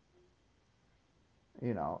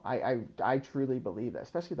 You know, I truly believe that,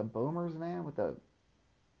 especially the boomers, man, with the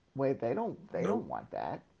way they don't Nope. want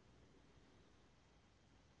that.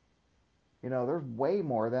 You know, there's way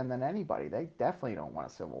more than anybody. They definitely don't want a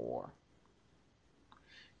civil war.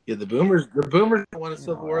 Yeah, the boomers don't want a You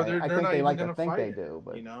civil know, war. I They're think not they even like to going to think fight they it. do,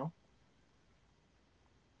 but You know.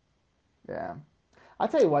 yeah. I'll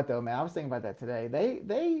tell you what though, man. I was thinking about that today.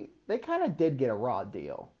 They kind of did get a raw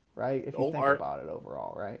deal, right? If you Oh, think are about it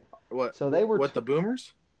overall, right? what So they were what the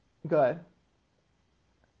boomers? good.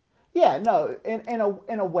 Yeah, no,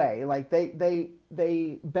 in a way, like they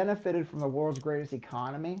benefited from the world's greatest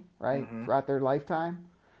economy, right, Mm-hmm. throughout their lifetime.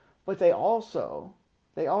 But they also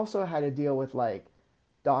had to deal with like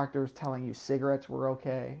doctors telling you cigarettes were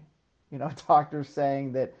okay, doctors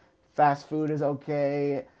saying that fast food is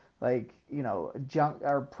okay, like junk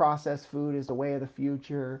or processed food is the way of the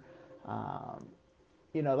future. Um,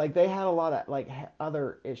 like they had a lot of like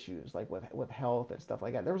other issues like with health and stuff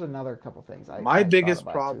like that. There was another couple things I My I thought biggest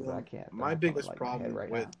about too, but I problem, can't. They're my not coming biggest like my head problem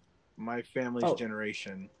right with now. my family's Oh,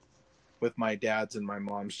 generation, with my dad's and my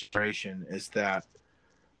mom's generation, is that,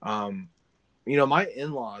 um, my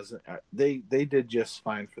in-laws, they did just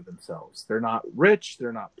fine for themselves. They're not rich,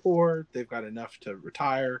 they're not poor. They've got enough to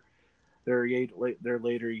retire their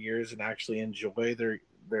later years and actually enjoy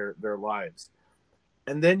their lives.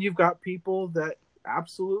 And then you've got people that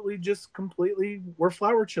absolutely just completely were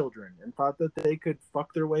flower children and thought that they could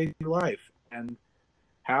fuck their way through life and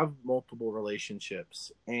have multiple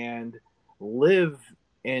relationships and live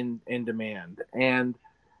in demand and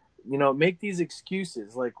make these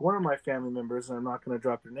excuses. Like, one of my family members, and I'm not going to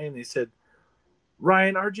drop their name, they said,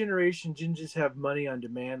 "Ryan, our generation didn't just have money on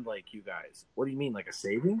demand like you guys." What do you mean, like a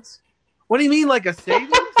savings? What do you mean, like a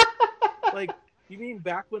savings? Like, you mean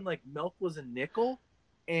back when like milk was a nickel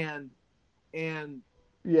and and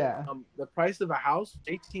yeah, the price of a house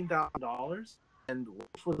was $18,000 and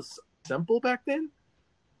life was simple back then?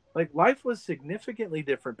 Like, life was significantly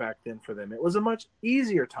different back then for them. It was a much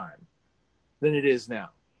easier time than it is now.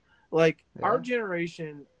 Like, our yeah,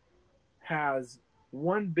 generation has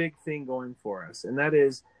one big thing going for us, and that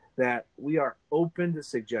is that we are open to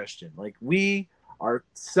suggestion. Like, we are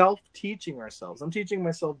self-teaching ourselves. I'm teaching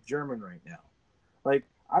myself German right now. Like,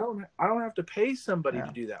 I don't have to pay somebody to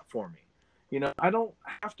yeah, do that for me. I don't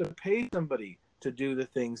have to pay somebody to do the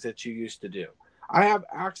things that you used to do. I have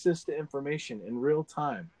access to information in real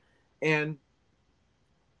time. And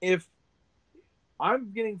if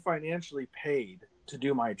I'm getting financially paid to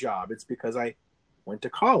do my job. It's because I went to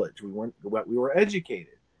college. We were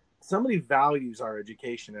educated. Somebody values our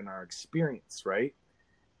education and our experience, right?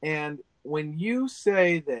 And when you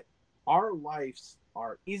say that our lives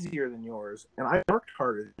are easier than yours and I worked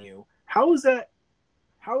harder than you, how is that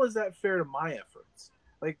fair to my efforts?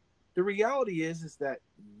 Like the reality is that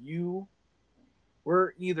you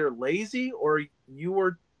were either lazy or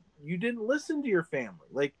you didn't listen to your family.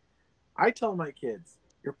 Like I tell my kids,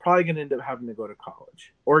 you're probably going to end up having to go to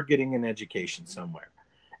college or getting an education somewhere.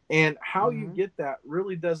 And how you Mm-hmm. get that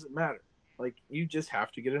really doesn't matter. Like you just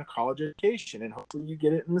have to get a college education and hopefully you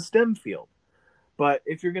get it in the STEM field. But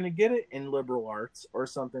if you're going to get it in liberal arts or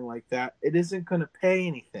something like that, it isn't going to pay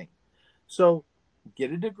anything. So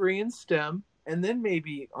get a degree in STEM, and then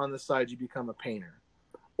maybe on the side you become a painter,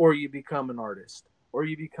 or you become an artist, or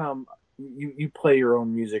you play your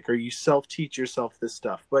own music, or you self teach yourself this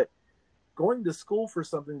stuff. But going to school for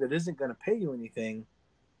something that isn't going to pay you anything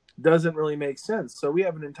doesn't really make sense. So we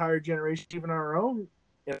have an entire generation, even in our own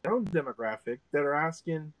demographic, that are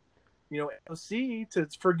asking, NOC to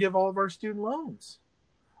forgive all of our student loans.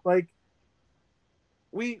 Like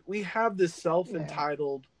we have this self Yeah.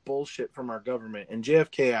 entitled bullshit from our government. And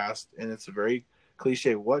JFK asked, and it's a very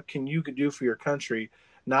cliche, what can you do for your country,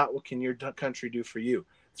 not what can your country do for you.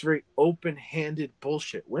 It's very open handed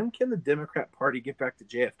bullshit. When can the Democrat Party get back to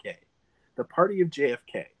JFK? The party of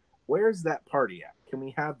JFK. Where's that party at? Can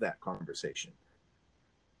we have that conversation?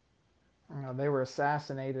 They were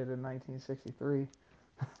assassinated in 1963.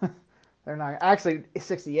 They're not actually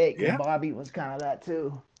 68 because Yeah. Bobby was kind of that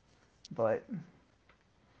too. But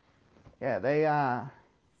yeah, they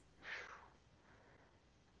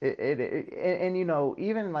and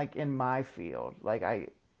even like in my field, like I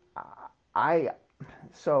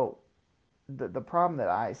so the problem that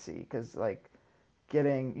I see because like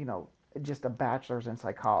getting just a bachelor's in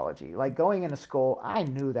psychology, like going into school, I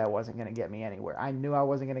knew that wasn't going to get me anywhere. I knew I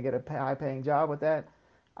wasn't going to get a high paying job with that.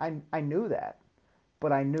 I knew that,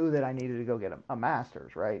 but I knew that I needed to go get a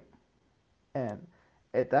master's, right? And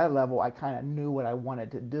at that level, I kind of knew what I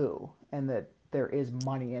wanted to do, and that there is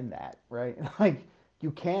money in that, right? Like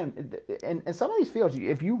you can, and some of these fields,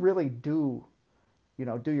 if you really do,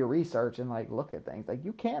 do your research and like look at things, like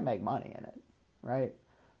you can make money in it, right?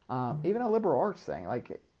 Even a liberal arts thing,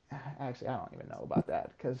 like actually, I don't even know about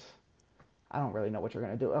that because I don't really know what you're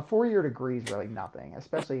going to do. A 4 year degree is really nothing,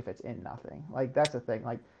 especially if it's in nothing. Like that's the thing.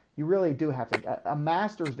 Like you really do have to. A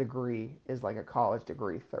master's degree is like a college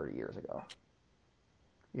degree 30 years ago.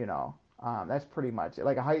 You know, that's pretty much it.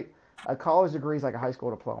 Like a college degree is like a high school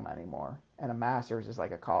diploma anymore, and a master's is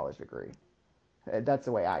like a college degree. That's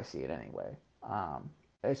the way I see it anyway.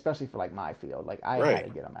 Especially for like my field, like I had Right. to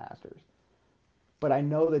get a master's, but I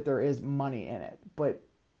know that there is money in it. But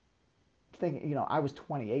thinking, I was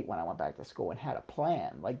 28 when I went back to school and had a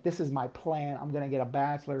plan. Like this is my plan. I'm gonna get a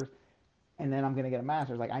bachelor's and then I'm gonna get a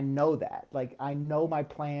master's. Like I know that. Like I know my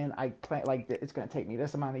plan. I plan like it's gonna take me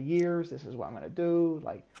this amount of years. This is what I'm gonna do.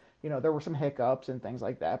 Like there were some hiccups and things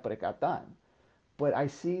like that, but it got done. But I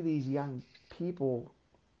see these young people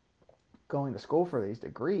going to school for these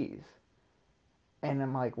degrees, and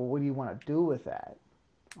I'm like, well, what do you want to do with that?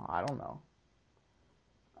 Oh, I don't know.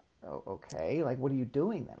 Oh, okay, like what are you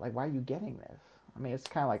doing then? Like why are you getting this? I mean, it's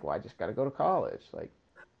kind of like, well, I just got to go to college. Like,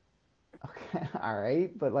 okay, all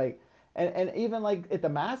right, but like, and even like at the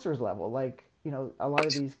master's level, like a lot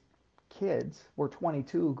of these kids were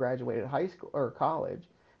 22, graduated high school or college,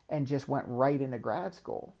 and just went right into grad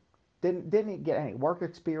school. Didn't get any work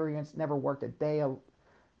experience. Never worked a day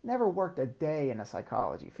in a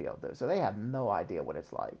psychology field though, so they have no idea what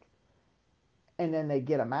it's like. And then they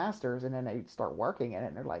get a master's, and then they start working in it,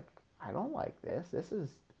 and they're like, I don't like this.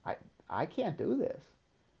 I I can't do this.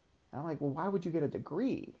 And I'm like, well, why would you get a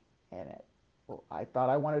degree in it? Well, I thought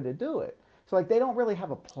I wanted to do it. So like they don't really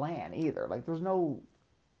have a plan either. Like there's no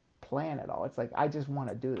plan at all. It's like I just want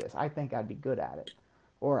to do this. I think I'd be good at it.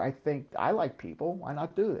 Or I think I like people. Why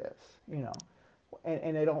not do this? You know.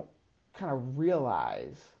 And they don't kind of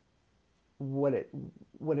realize what it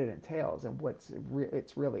what it entails and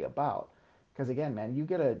it's really about. Because again, man, you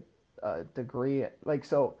get a degree like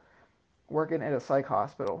so working at a psych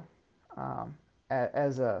hospital um,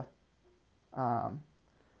 as a um,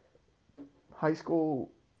 high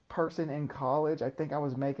school person in college. I think I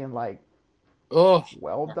was making like Oh,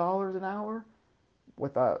 $12 an hour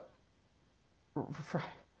with a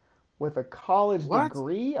with a college what?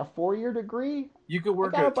 degree, a 4 year degree. You could I work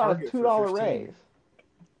got at about a Target for $2 15. raise,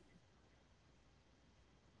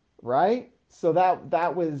 right? So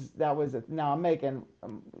that was now I'm making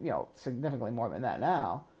significantly more than that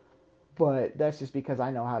now. But that's just because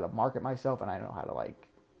I know how to market myself and I know how to like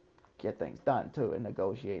get things done too and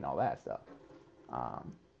negotiate and all that stuff.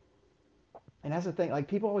 Um, and that's the thing. Like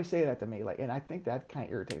people always say that to me, like, and I think that kind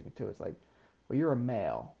of irritates me too. It's like, well, you're a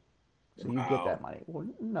male, so you get Wow. that money. Well,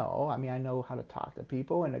 no, I mean I know how to talk to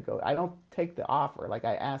people and to go. I don't take the offer. Like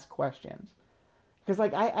I ask questions because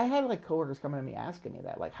like I had like coworkers coming to me asking me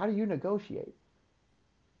that, like, how do you negotiate?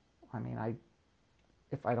 I mean,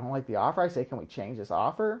 if I don't like the offer, I say, can we change this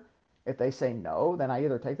offer? If they say no, then I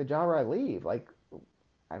either take the job or I leave. Like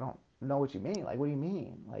I don't know what you mean. Like what do you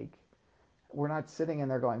mean? Like we're not sitting in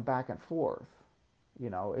there going back and forth.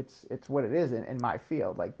 It's what it is in my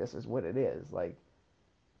field. Like this is what it is. Like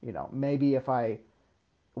maybe if I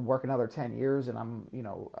work another 10 years and I'm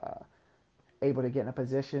able to get in a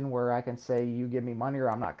position where I can say you give me money or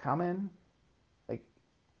I'm not coming, like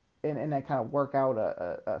and I kind of work out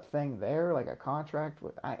a thing there, like a contract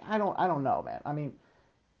with I don't know, man. I mean,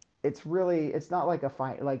 it's not like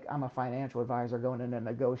like I'm a financial advisor going in and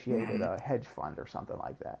negotiated Mm-hmm. a hedge fund or something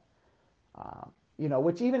like that.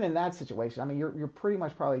 Which even in that situation, I mean, you're pretty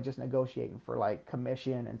much probably just negotiating for like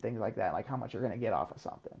commission and things like that, like how much you're going to get off of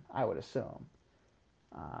something. I would assume,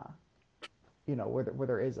 uh, where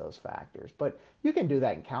there is those factors. But you can do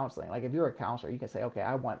that in counseling. Like if you're a counselor, you can say, okay,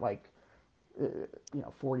 I want like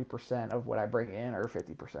 40% of what I bring in or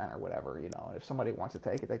 50% or whatever. And if somebody wants to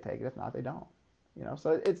take it, they take it. If not, they don't.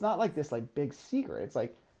 So it's not like this like big secret. It's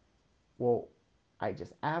like, well, I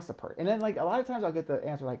just asked the person, and then like a lot of times I'll get the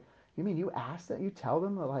answer like, you mean you asked that? You tell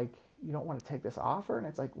them that like you don't want to take this offer, and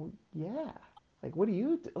it's like, well, yeah. Like, what do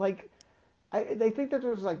you do? Like? They think that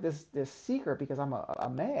there's like this secret because I'm a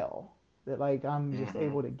male that like I'm just Mm-hmm.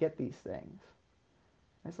 able to get these things.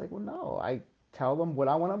 And it's like, well, no. I tell them what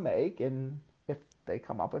I want to make, and if they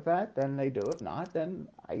come up with that, then they do. If not, then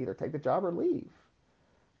I either take the job or leave.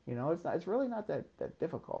 It's really not that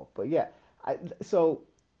difficult. But yeah, so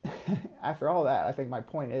after all that, I think my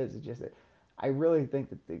point is just that I really think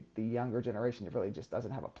that the younger generation really just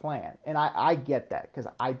doesn't have a plan. And I get that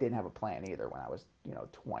because I didn't have a plan either when I was,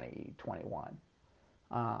 20, 21.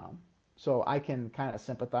 Um, so I can kind of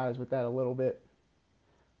sympathize with that a little bit,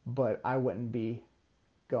 but I wouldn't be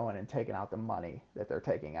going and taking out the money that they're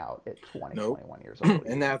taking out at 20, Nope. 21 years old and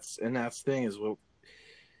either. that's the thing is what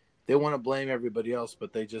they want to blame everybody else,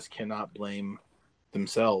 but they just cannot blame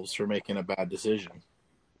themselves for making a bad decision.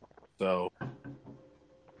 So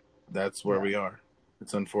that's where Yeah. we are.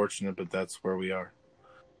 It's unfortunate, but that's where we are.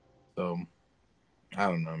 So I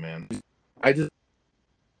don't know, man. I just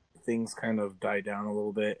things kind of die down a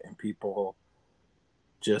little bit and people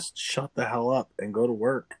just shut the hell up and go to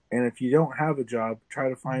work. And if you don't have a job, try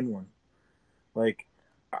to find one. Like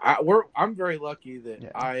I'm very lucky that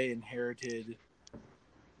Yeah. I inherited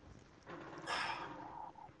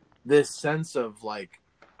this sense of like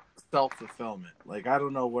self fulfillment. Like I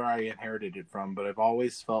don't know where I inherited it from, but I've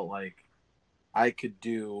always felt like I could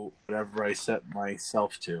do whatever I set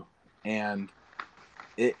myself to, and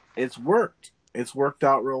it's worked. It's worked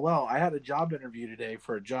out real well. I had a job interview today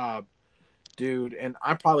for a job, dude, and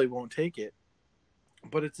I probably won't take it,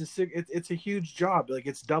 but it's a huge job. Like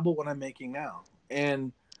it's double what I'm making now,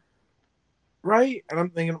 and right. And I'm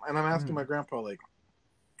thinking, and I'm asking Mm. my grandpa like,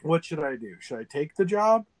 what should I do? Should I take the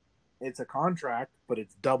job? It's a contract, but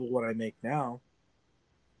it's double what I make now,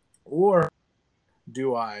 or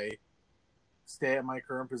do I stay at my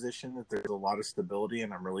current position that there's a lot of stability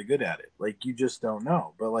and I'm really good at it? Like you just don't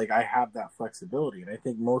know, but like I have that flexibility, and I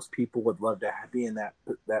think most people would love to be in that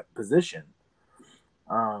position.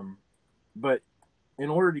 Um, but in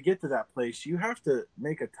order to get to that place, you have to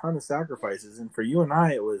make a ton of sacrifices, and for you and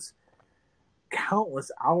I, it was countless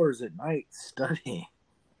hours at night studying.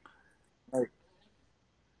 Like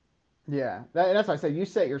Yeah. That's why I say you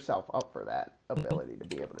set yourself up for that ability to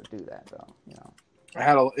be able to do that, though. I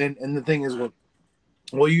had a, and the thing is,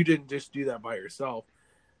 well, you didn't just do that by yourself.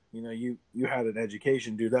 You know, you had an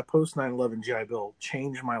education, dude. That post 9/11 GI Bill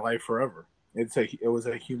changed my life forever. It was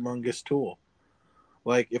a humongous tool.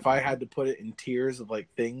 Like if I had to put it in tiers of like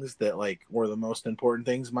things that like were the most important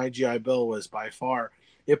things, my GI Bill was by far.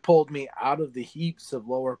 It pulled me out of the heaps of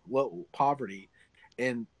low poverty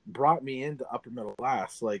and brought me into upper middle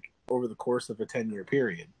class like over the course of a 10-year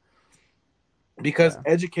period. Because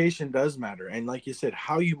Yeah. education does matter, and like you said,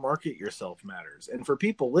 how you market yourself matters. And for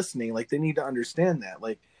people listening, like they need to understand that.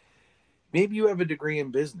 Like maybe you have a degree in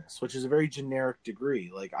business, which is a very generic degree.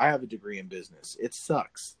 Like I have a degree in business. It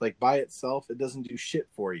sucks. Like by itself, it doesn't do shit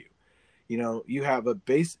for you. You know, you have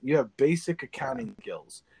basic Yeah. accounting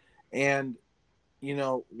skills. And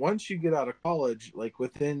once you get out of college, like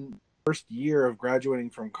within the first year of graduating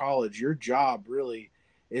from college, your job really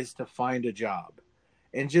is to find a job.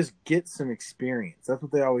 and just get some experience. That's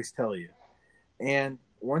what they always tell you. And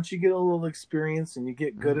once you get a little experience and you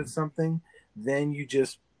get good at Mm. something, then you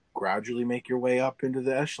just gradually make your way up into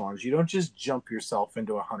the echelons. You don't just jump yourself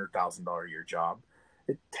into $100,000 a year job.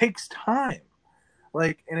 It takes time,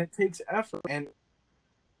 like, and it takes effort and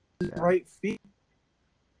the Yeah. right feet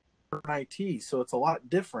in IT. So it's a lot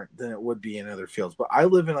different than it would be in other fields. But I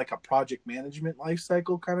live in like a project management life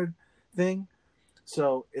cycle kind of thing.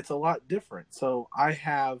 So it's a lot different. So I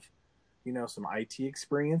have, some IT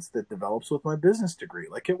experience that develops with my business degree.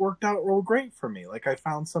 Like it worked out real great for me. Like I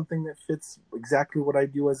found something that fits exactly what I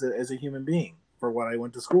do as a human being for what I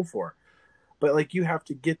went to school for. But like you have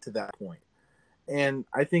to get to that point. And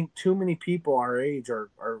I think too many people our age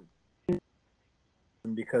are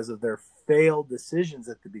because of their failed decisions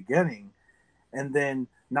at the beginning and then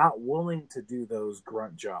not willing to do those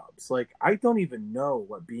grunt jobs. Like I don't even know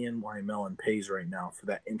what BNY Mellon pays right now for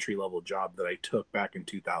that entry level job that I took back in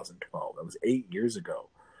 2012. That was 8 years ago.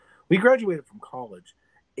 We graduated from college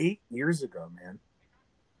 8 years ago, man.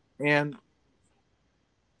 And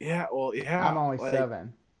yeah, well, I'm yeah, only like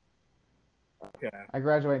 7. okay, I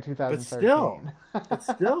graduated in but still, 2013. but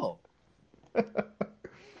still,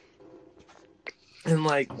 and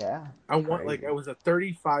like Yeah, I it's want like crazy. it was a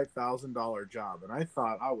 $35,000 job, and I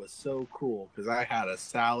thought I was so cool because I had a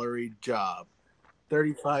salaried job,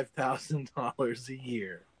 $35,000 a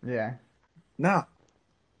year. Yeah. Nah,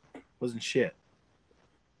 wasn't shit.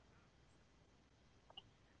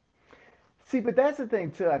 See, but that's the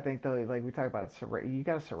thing too. I think though, like we talk about, you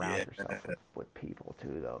got to surround Yeah, yourself with people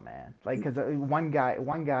too, though, man. Like, cause one guy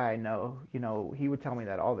I know, he would tell me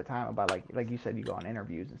that all the time about like you said, you go on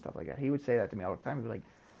interviews and stuff like that. He would say that to me all the time. He'd be like,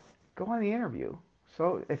 go on the interview.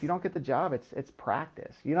 So if you don't get the job, it's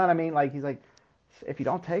practice. You know what I mean? Like he's like, if you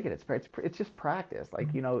don't take it, it's just practice. Like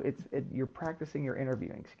you're practicing your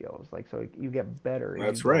interviewing skills. Like so you get better as you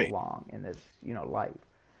that's go right. along in this life.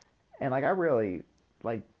 And like I really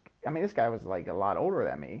like I mean this guy was like a lot older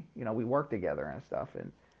than me. We worked together and stuff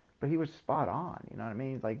but he was spot on, you know what I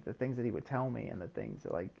mean? Like the things that he would tell me and the things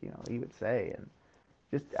that he would say and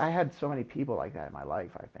just I had so many people like that in my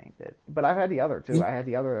life, I think that but I've had the other too. I had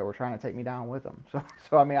the other that were trying to take me down with them.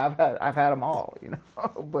 So I mean I've had them all,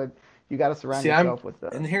 but you got to surround See, I'm, yourself with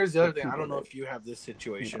the and here's the other with thing. I people don't know that, if you have this you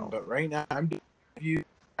situation, know. but right now I'm you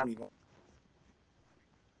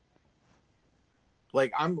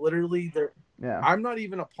like I'm literally there. Yeah. I'm not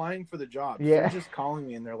even applying for the jobs. They're Yeah. just calling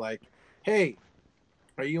me and they're like, "Hey,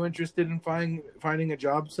 are you interested in finding a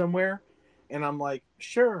job somewhere?" And I'm like,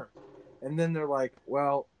 "Sure." And then they're like,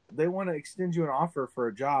 "Well, they want to extend you an offer for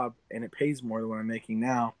a job and it pays more than what I'm making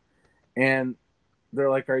now." And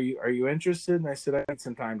they're like, "Are you interested?" And I said, "I need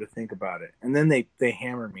some time to think about it." And then they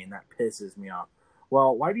hammer me and that pisses me off.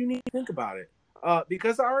 Well, why do you need to think about it?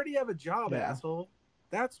 Because I already have a job, Yeah. asshole.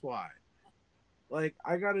 That's why. Like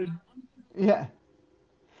I got to. Yeah.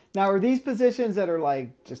 Now, are these positions that are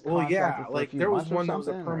like just Well, yeah, contracted for a like few there was months or one that was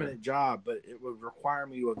a something, or? permanent job, but it would require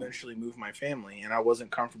me to eventually move my family, and I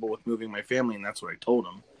wasn't comfortable with moving my family, and that's what I told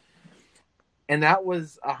him. And that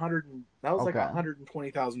was that was like Okay.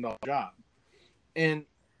 $120,000 job, and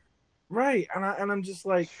right, and I'm just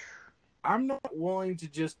like, I'm not willing to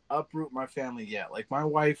just uproot my family yet. Like my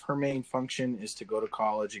wife, her main function is to go to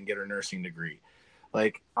college and get her nursing degree.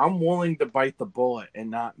 Like I'm willing to bite the bullet and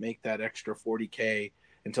not make that extra 40K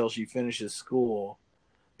until she finishes school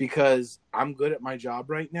because I'm good at my job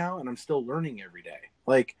right now and I'm still learning every day.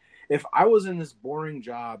 Like if I was in this boring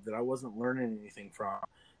job that I wasn't learning anything from,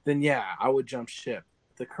 then yeah, I would jump ship.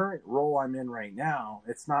 The current role I'm in right now,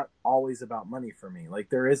 it's not always about money for me. Like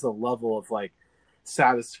there is a level of like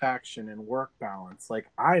satisfaction and work balance. Like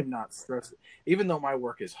I'm not stressed even though my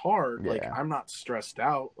work is hard, like Yeah. I'm not stressed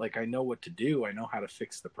out. Like I know what to do. I know how to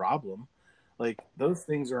fix the problem. Like those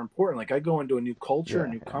things are important. Like I go into a new culture, a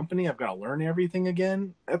Yeah. new Yeah. company, I've got to learn everything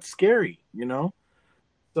again. That's scary.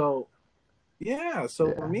 So yeah,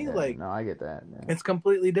 so for Yeah. me, Yeah. like No, I get that. Yeah. it's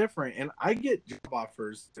completely different. And I get job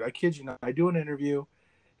offers. I kid you not. I do an interview,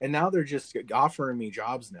 and now they're just offering me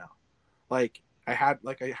jobs now. Like I had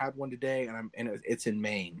one today, and it's in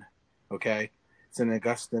Maine. Okay, it's in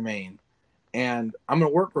Augusta, Maine, and I'm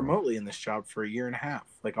gonna work Yeah. remotely in this job for a year and a half.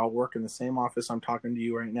 Like I'll work in the same office I'm talking to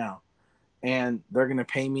you right now, and they're going to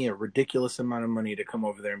pay me a ridiculous amount of money to come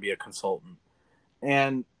over there and be a consultant.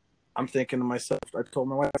 And I'm thinking to myself, I told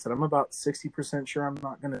my wife, I said, I'm about 60% sure I'm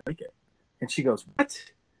not going to take it. And she goes,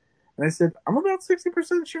 what? And I said, I'm about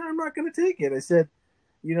 60% sure I'm not going to take it. I said,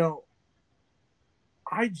 you know,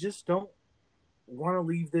 I just don't want to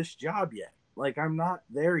leave this job yet. Like, I'm not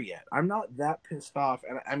there yet. I'm not that pissed off.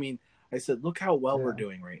 And I mean, I said, look how well we're Yeah.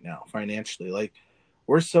 doing right now financially. Like,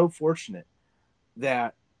 we're so fortunate.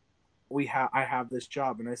 that I have this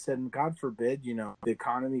job. And I said, and God forbid, the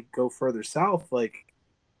economy go further south, like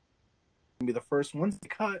be the first ones to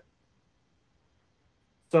cut.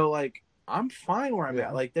 So like I'm fine where I'm at.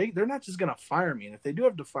 Yeah. Like they're not just gonna fire me. And if they do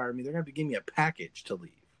have to fire me, they're gonna have to give me a package to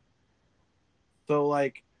leave. So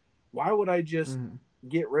like why would I just Mm-hmm.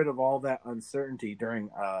 get rid of all that uncertainty during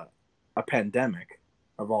a pandemic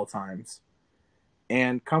of all times?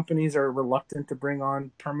 And companies are reluctant to bring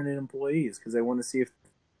on permanent employees because they want to see if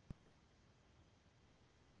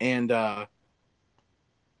and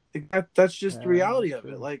that's just the Yeah, reality that's of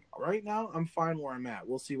it. true. Like right now, I'm fine where I'm at.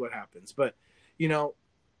 We'll see what happens. But you know,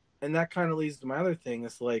 and that kind of leads to my other thing.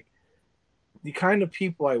 It's like the kind of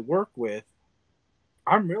people I work with.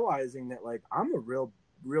 I'm realizing that like I'm a real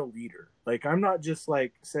leader. Like I'm not just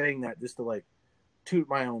like saying that just to like toot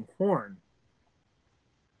my own horn,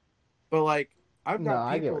 but like I've No, got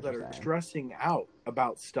I get people what that you're are saying. stressing out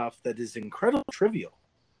about stuff that is incredibly trivial.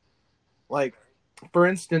 Like for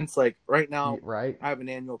instance, like right now Right? I have an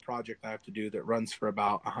annual project I have to do that runs for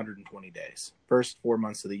about 120 days. First 4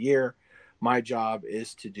 months of the year, my job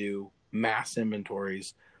is to do mass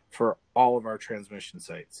inventories for all of our transmission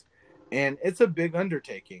sites. And it's a big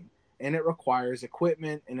undertaking, and it requires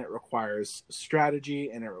equipment, and it requires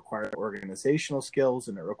strategy, and it requires organizational skills,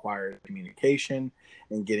 and it requires communication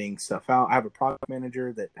and getting stuff out. I have a product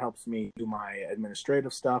manager that helps me do my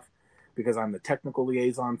administrative stuff because I'm the technical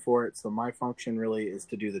liaison for it. So my function really is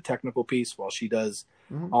to do the technical piece while she does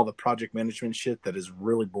Mm-hmm. all the project management shit that is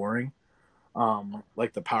really boring,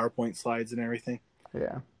 like the PowerPoint slides and everything.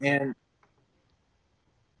 Yeah. And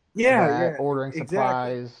yeah, That yeah, ordering exactly.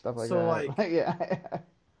 supplies, stuff like So that. like Like, yeah.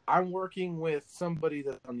 I'm working with somebody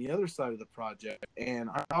that's on the other side of the project, and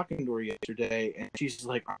I'm talking to her yesterday, and she's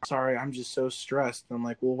like, "I'm sorry, I'm just so stressed." And I'm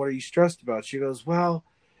like, "Well, what are you stressed about?" She goes, "Well,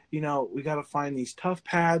 we got to find these tough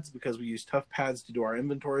pads because we use tough pads to do our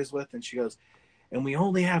inventories with." And she goes, "And we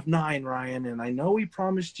only have 9, Ryan. And I know we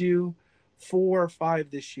promised you 4 or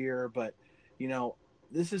 5 this year, but you know,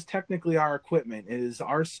 this is technically our equipment. It is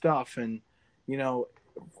our stuff, and you know,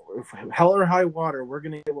 hell or high water, we're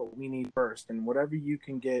gonna get what we need first, and whatever you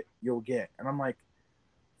can get, you'll get." And I'm like,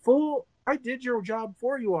 "Fool, I did your job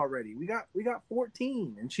for you already. We got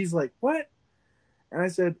 14." And she's like, "What?" And I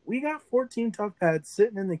said, "We got 14 tough pads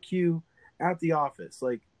sitting in the queue at the office.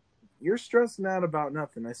 Like, you're stressing out about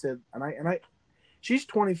nothing." I said, and I she's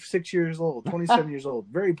 26 years old, 27 years old,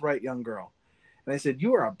 very bright young girl. And I said,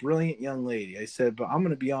 "You are a brilliant young lady." I said, "But I'm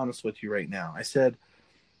going to be honest with you right now." I said,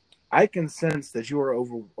 "I can sense that you are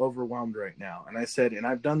overwhelmed right now." And I said, "And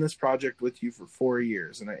I've done this project with you for 4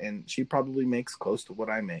 years, and she probably makes close to what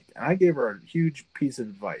I make." And I gave her a huge piece of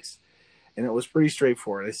advice, and it was pretty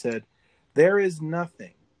straightforward. I said, "There is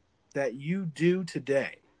nothing that you do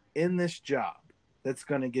today in this job that's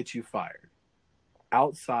going to get you fired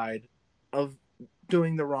outside of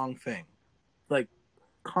doing the wrong thing, like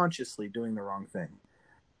consciously doing the wrong thing."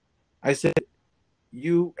 I said,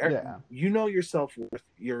 you Yeah. you know your self-worth,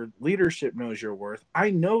 your leadership knows your worth. I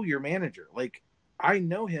know your manager. Like I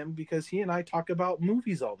know him because he and I talk about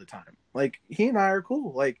movies all the time. Like he and I are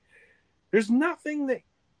cool. Like there's nothing that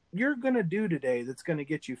you're going to do today that's going to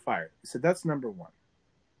get you fired. So that's number 1.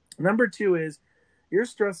 Number 2 is you're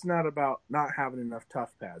stressing out about not having enough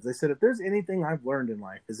tough pads. I said, if there's anything I've learned in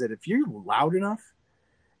life is that if you're loud enough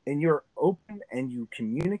and you're open and you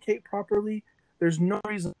communicate properly, there's no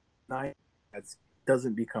reason that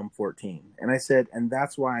doesn't become 14. And I said, and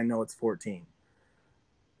that's why I know it's 14.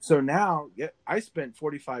 So now, yeah, I spent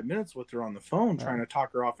 45 minutes with her on the phone Yeah. trying to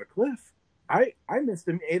talk her off a cliff. I missed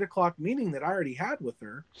an 8 o'clock meeting that I already had with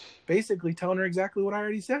her, basically telling her exactly what I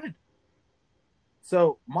already said.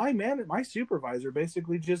 So my supervisor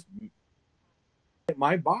basically just,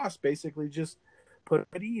 my boss basically just put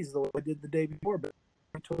at ease the way I did the day before, but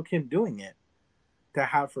it took him doing it to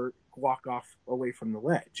have her walk off away from the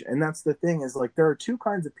ledge. And that's the thing is like there are 2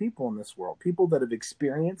 kinds of people in this world. People that have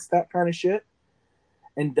experienced that kind of shit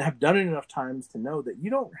and have done it enough times to know that you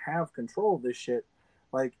don't have control of this shit.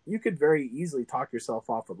 Like you could very easily talk yourself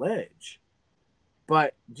off a ledge.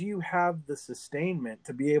 But do you have the sustainment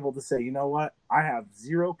to be able to say, "You know what? I have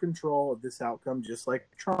zero control of this outcome," just like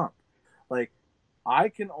Trump. Like I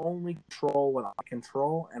can only control what I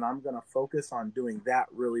control, and I'm going to focus on doing that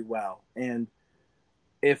really well. And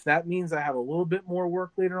if that means I have a little bit more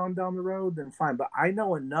work later on down the road, then fine. But I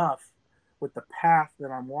know enough with the path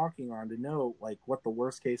that I'm walking on to know like what the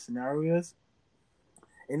worst case scenario is.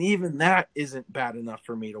 And even that isn't bad enough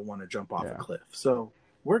for me to want to jump off a Yeah. cliff. So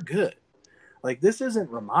we're good. Like this isn't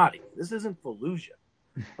Ramadi. This isn't Fallujah.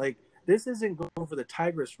 Like this isn't going over the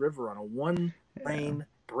Tigris River on a one Yeah. lane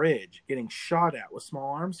bridge getting shot at with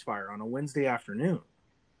small arms fire on a Wednesday afternoon.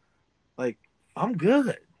 Like, I'm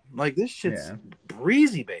good. Like, this shit's Yeah.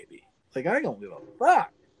 breezy, baby. Like, I don't give a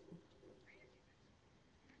fuck.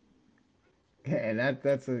 And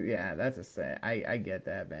that's a say. I get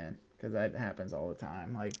that, man, because that happens all the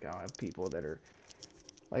time. Like I have people that are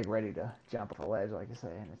like ready to jump off a ledge, like I say,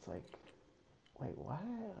 and it's like, wait, what?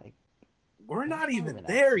 Like We're that's not not even even that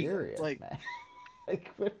there yet. serious, Like, man.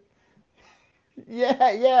 Like,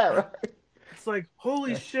 yeah, yeah, like right. it's like,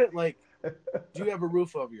 holy shit. Like, do you have a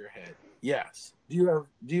roof over your head? Yes. Do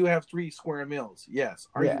you have 3 square meals? Yes.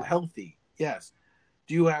 Are you Yeah, healthy? Yes.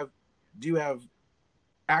 Do you have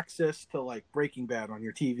access to like Breaking Bad on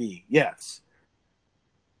your TV? Yes.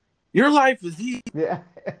 Your life is easy. yeah.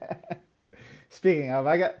 Speaking of,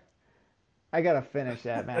 I gotta finish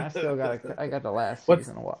that, man. I got the last what's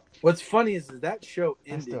season of what? What's funny is that show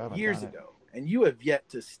I still ended haven't years done it. ago, and you have yet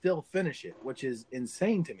to still finish it, which is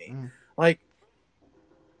insane to me. Mm. Like,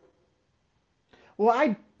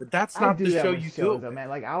 Well, but that's I not the do that show with you do shows, it though, with. man.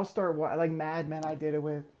 Like I'll start like Mad Men. I did it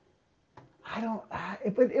with. I don't.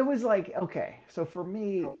 But it was like okay. So for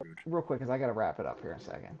me, How rude. real quick, because I gotta wrap it up here in a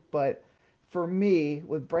second. But for me,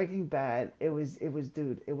 with Breaking Bad, it was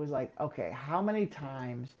dude. It was like okay, how many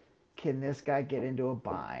times can this guy get into a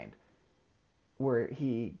bind where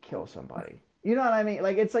he kills somebody? You know what I mean?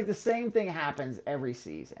 Like it's like the same thing happens every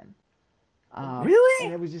season. And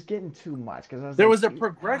Really? it was just getting too much because I was There like, was a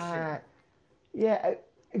progression. yeah.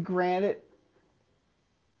 Granted,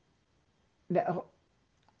 no,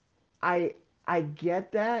 I I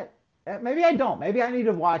get that. Maybe I don't. Maybe I need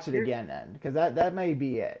to watch it Here, again then, because that may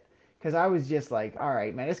be it. Because I was just like, all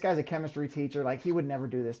right, man, this guy's a chemistry teacher. Like he would never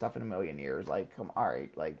do this stuff in a million years. Like, come, all right,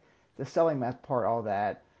 like the selling meth part, all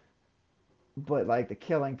that, but like the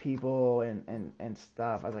killing people and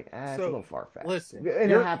stuff. I was like, it's a so little far fetched, listen, and it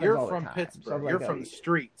you're happens you're all the from time. So Pittsburgh. I'm You're like, oh, from the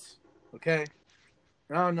streets, okay?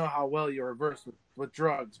 I don't know how well you're versed with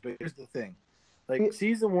drugs, but here's the thing: like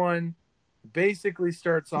season one basically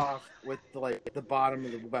starts off with the bottom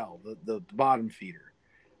of the well, the bottom feeder,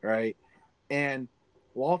 right? And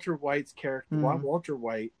Walter White's character, mm, Walter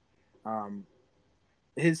White, um,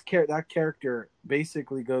 that character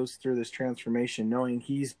basically goes through this transformation, knowing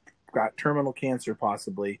he's got terminal cancer,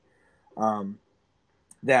 possibly, um,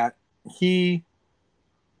 that he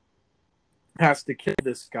has to kill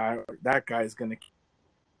this guy, or that guy is going to,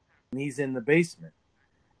 and he's in the basement,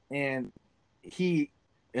 and he,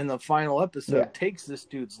 in the final yeah, episode, takes this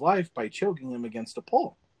dude's life by choking him against a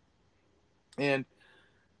pole, and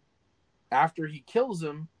after he kills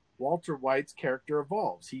him, Walter White's character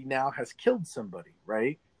evolves. He now has killed somebody,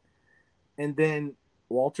 right? And then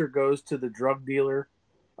Walter goes to the drug dealer,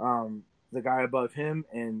 the guy above him,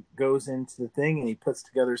 and goes into the thing, and he puts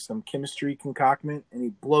together some chemistry concoction, and he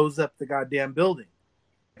blows up the goddamn building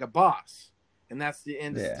like a boss. And that's the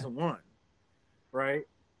end of yeah. season one, right?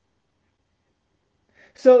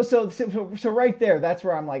 So right there, that's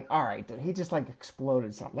where I'm like, all right, dude, he just like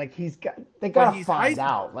exploded something. Like they But gotta he's find Heisenberg.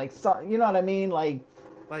 out. Like, so, you know what I mean? Like,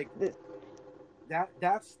 Like,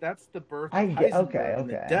 that's the birth I of get, okay, Heisenberg, and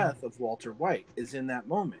the okay, death of Walter White is in that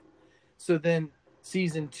moment. So then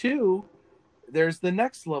season two, there's the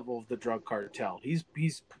next level of the drug cartel. He's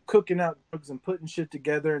cooking out drugs and putting shit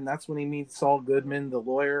together, and that's when he meets Saul Goodman, the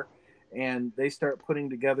lawyer, and they start putting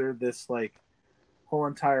together this like whole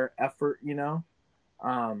entire effort,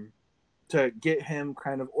 um, to get him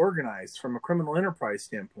kind of organized from a criminal enterprise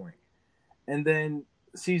standpoint. And then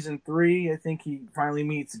season three, I think he finally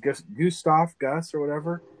meets Gus or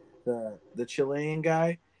whatever, the Chilean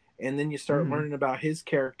guy, and then you start mm, learning about his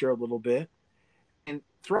character a little bit, and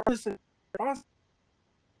throughout this process,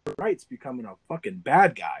 Wright's becoming a fucking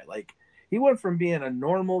bad guy. Like, he went from being a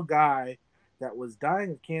normal guy that was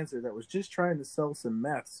dying of cancer, that was just trying to sell some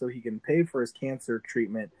meth so he can pay for his cancer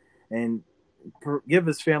treatment and give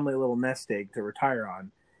his family a little nest egg to retire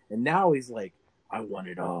on. And now he's like, I want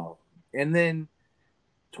it all. And then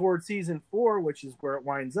towards season four, which is where it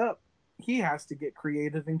winds up, he has to get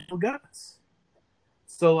creative and kill Gus.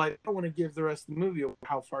 So, like, I don't want to give the rest of the movie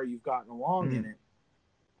how far you've gotten along in mm. it.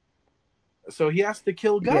 So he has to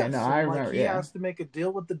kill Yeah, no, Gus, I and like remember. he Yeah, has to make a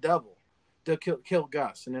deal with the devil to kill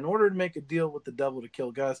Gus. And in order to make a deal with the devil to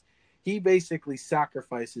kill Gus, he basically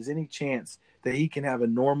sacrifices any chance that he can have a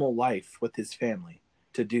normal life with his family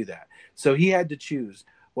to do that. So he had to choose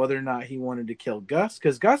whether or not he wanted to kill Gus,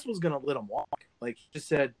 because Gus was going to let him walk. Like, he just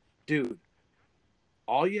said, dude,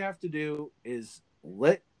 all you have to do is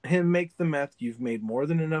let him make the meth. You've made more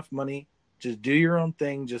than enough money. Just do your own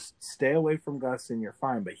thing. Just stay away from Gus and you're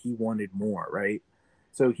fine. But he wanted more, right?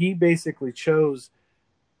 So he basically chose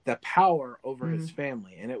the power over his Mm-hmm.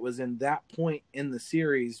 family. And it was in that point in the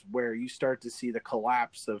series where you start to see the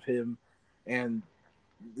collapse of him and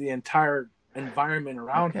the entire environment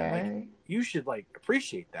around him. Like, Okay. you should like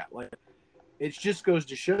appreciate that. Like, it just goes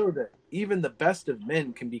to show that even the best of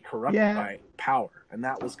men can be corrupted Yeah. by power. And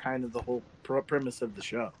that was kind of the whole premise of the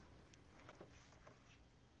show.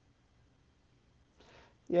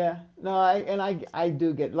 Yeah, no, I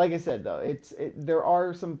do get, like I said though, there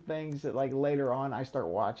are some things that like later on I start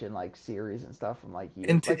watching like series and stuff from like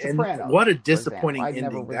years, like And Sopranos, what a for example. disappointing I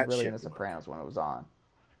never ending was that really shit into was. Sopranos when it was on.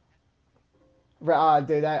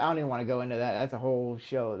 Dude, I don't even want to go into that. That's a whole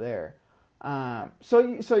show there. So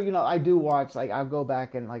you know, I do watch like I'll go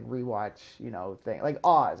back and like rewatch thing like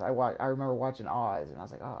Oz. I remember watching Oz and I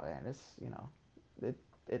was like, oh man, this it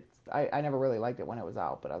it's I never really liked it when it was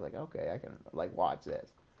out, but I was like, okay, I can like watch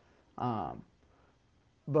this. Um,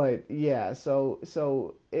 but yeah, so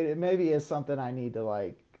it maybe is something I need to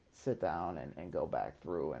like sit down and go back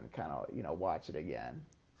through and kind of watch it again.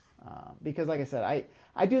 Because like I said,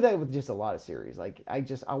 I do that with just a lot of series. Like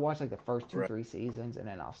I'll watch like the first two Right. three seasons and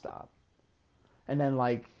then I'll stop. And then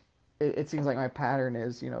like it seems like my pattern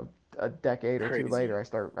is a decade or two Crazy.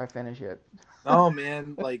 later I finish it. Oh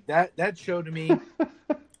man, like that show to me,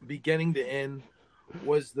 beginning to end,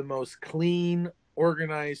 was the most clean,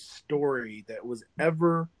 organized story that was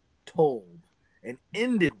ever told and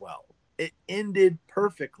ended well. It ended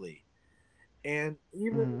perfectly. And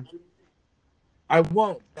even Mm. I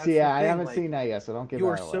won't. See, That's the yeah, I thing. haven't Like, seen that yet, so don't give you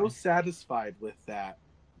are that so away. satisfied with that.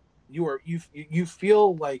 You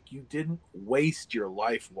feel like you didn't waste your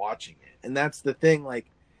life watching it. And that's the thing. Like,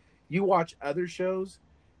 you watch other shows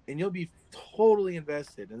and you'll be totally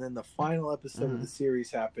invested, and then the final episode of Mm. the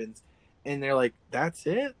series happens and they're like, that's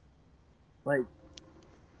it. Like,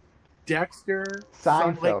 Dexter, like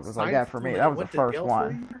Seinfeld was like that Seinfeld, for when me. they That was the went to first jail for a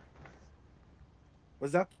one. year.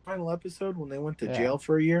 Was that the final episode when they went to Yeah. jail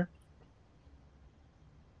for a year?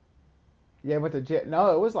 Yeah, but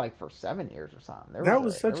no, it was like for 7 years or something. There That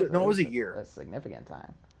was was a such a no, it it was was a year. a significant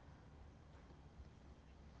time.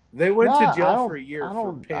 They No, went to jail for a year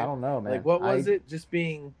for I don't know, like, man. what was it? Just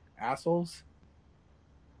being assholes.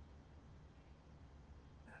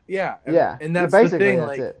 Yeah, Yeah, and yeah, that's the basically thing. that's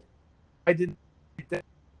Like, it. I didn't like that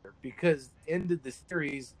because it ended the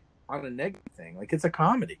series on a negative thing. Like, it's a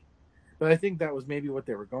comedy, but I think that was maybe what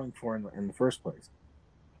they were going for in the first place.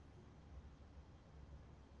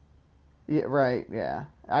 Yeah, right. Yeah,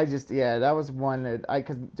 yeah, that was one that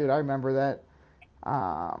cause dude, I remember that.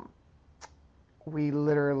 Um, we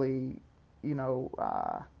literally, you know,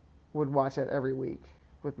 would watch it every week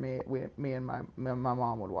with me and my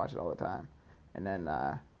mom would watch it all the time, and then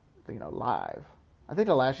live. I think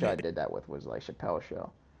the last show I did that with was like Chappelle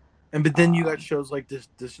show. And but then you got Um, shows like the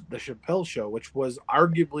Chappelle Show, which was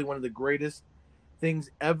arguably one of the greatest things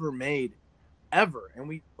ever made, ever, and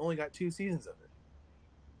we only got 2 seasons of it.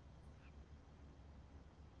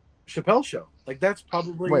 Chappelle Show, like, that's Wait,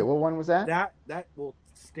 probably what one was that? that will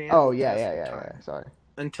stand Oh the yeah, test yeah, of yeah, yeah. time Sorry.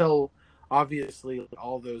 until obviously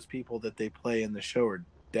all those people that they play in the show are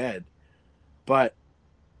dead. But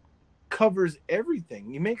covers everything.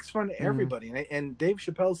 He makes fun of Mm-hmm. everybody. And Dave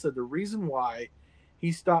Chappelle said the reason why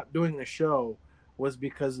he stopped doing the show was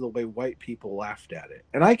because of the way white people laughed at it.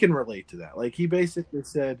 And I can relate to that. Like, he basically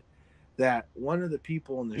said that one of the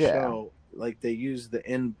people in the Yeah. show, like, they used the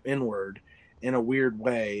N word in a weird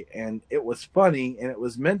way, and it was funny and it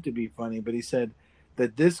was meant to be funny, but he said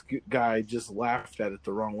that this guy just laughed at it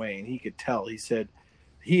the wrong way, and he could tell. He said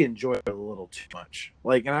he enjoyed it a little too much.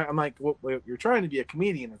 Like, and I'm like, well, you're trying to be a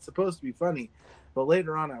comedian. It's supposed to be funny. But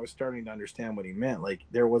later on, I was starting to understand what he meant. Like,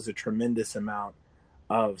 there was a tremendous amount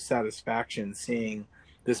of satisfaction seeing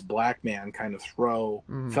this black man kind of throw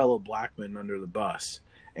Mm-hmm. fellow black men under the bus.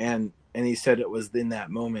 And he said it was in that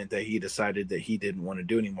moment that he decided that he didn't want to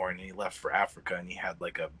do anymore, and he left for Africa, and he had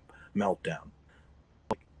like a meltdown.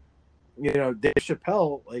 Dave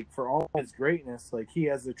Chappelle, like, for all his greatness, like, he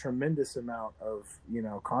has a tremendous amount of,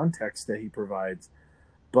 context that he provides.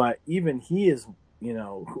 But even he is,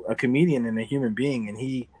 a comedian and a human being, and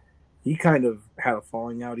he kind of had a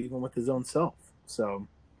falling out even with his own self. So,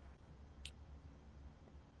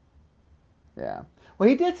 Yeah. Well,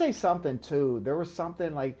 he did say something too. There was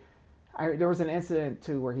something like there was an incident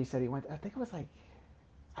too where he said he went. I think it was like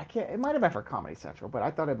I can't. It might have been for Comedy Central, but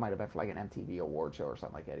I thought it might have been for like an MTV award show or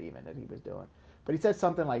something like that, even that he was doing. But he said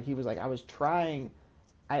something like he was like I was trying.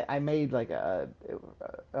 I made like a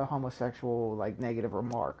homosexual like negative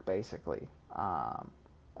remark basically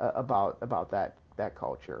about that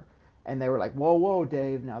culture, and they were like, whoa,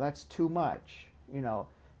 Dave, now that's too much,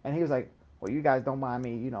 and he was like, well, you guys don't mind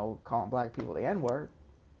me, calling black people the N word,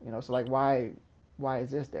 so like why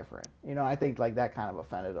is this different? I think like that kind of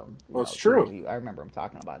offended him, Well, it's too. true. I remember him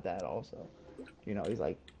talking about that also. He's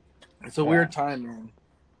like, It's a yeah, weird time, man.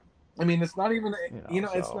 I mean, it's not even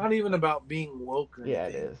it's so not even about being woke or yeah,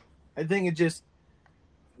 it anything. is. I think it just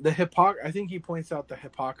I think he points out the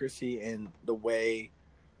hypocrisy in the way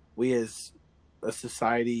we as a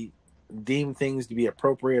society deem things to be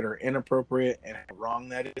appropriate or inappropriate and how wrong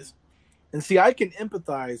that is. And see, I can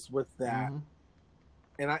empathize with that,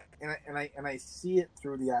 Mm-hmm. and I see it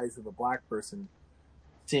through the eyes of a black person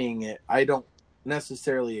seeing it. I don't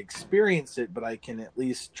necessarily experience it, but I can at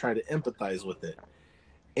least try to empathize with it.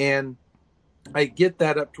 And I get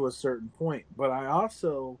that up to a certain point, but I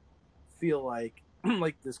also feel like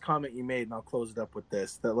like this comment you made, and I'll close it up with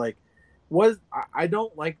this, that like was I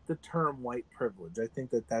don't like the term white privilege. I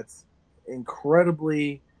think that that's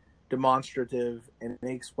incredibly demonstrative and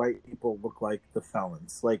makes white people look like the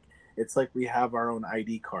felons. Like it's like we have our own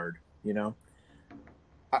ID card, you know.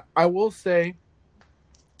 I will say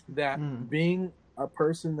that Mm. being a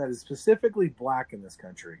person that is specifically black in this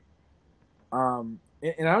country, and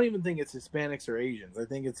I don't even think it's Hispanics or Asians. I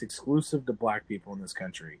think it's exclusive to black people in this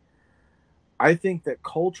country. I think that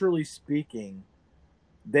culturally speaking,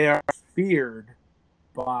 they are feared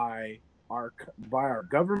by our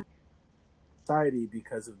government society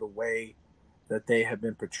because of the way that they have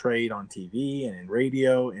been portrayed on TV and in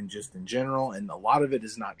radio and just in general. And a lot of it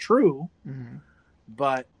is not true, Mm-hmm.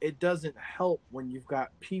 but it doesn't help when you've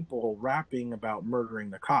got people rapping about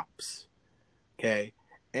murdering the cops. Okay.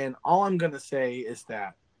 And all I'm going to say is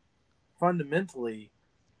that fundamentally,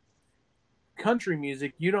 country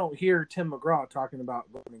music, you don't hear Tim McGraw talking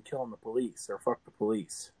about going and killing the police or fuck the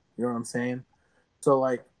police. You know what I'm saying? So,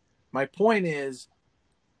 like, my point is,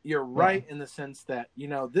 you're Yeah. right in the sense that,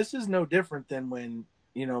 this is no different than when,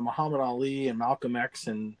 Muhammad Ali and Malcolm X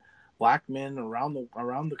and black men around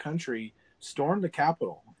the country stormed the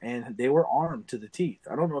Capitol and they were armed to the teeth.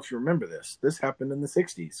 I don't know if you remember this. This happened in the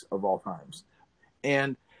 60s of all times.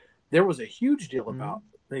 And there was a huge deal Mm-hmm. about,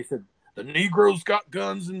 they said, the Negroes got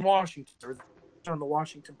guns in Washington, or on the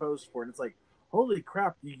Washington Post for it. And it's like, holy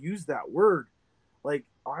crap, you use that word like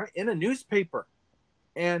in a newspaper.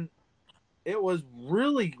 And it was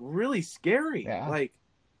really, really scary. Yeah. Like,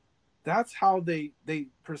 that's how they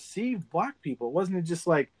perceived black people. It wasn't just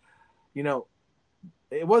like, you know,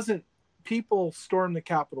 it wasn't people stormed the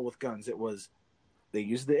Capitol with guns. It was they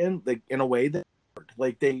used in a way that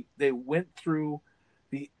like they went through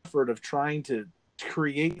the effort of trying to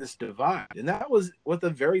create this divide, and that was with a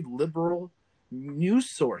very liberal news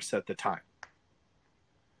source at the time.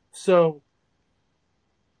 So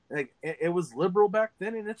like it was liberal back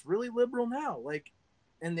then, and it's really liberal now. Like,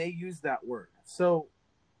 and they use that word. So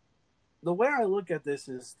the way I look at this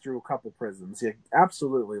is through a couple prisms. Yeah,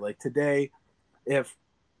 absolutely. Like today, if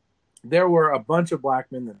there were a bunch of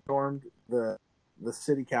black men that stormed the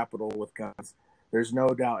city capitol with guns, there's no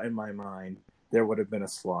doubt in my mind there would have been a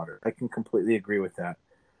slaughter. I can completely agree with that.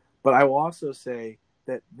 But I will also say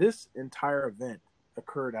that this entire event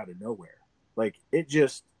occurred out of nowhere. Like it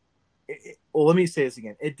just, well, let me say this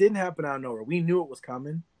again. It didn't happen out of nowhere. We knew it was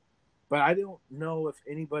coming, but I don't know if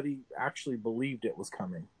anybody actually believed it was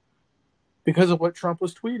coming because of what Trump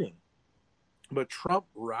was tweeting. But Trump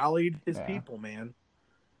rallied his Yeah. people, man.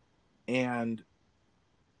 And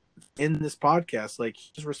in this podcast, like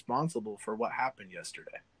he's responsible for what happened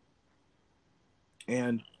yesterday.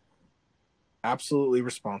 And absolutely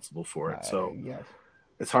responsible for it. So Yes.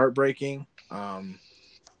 it's heartbreaking.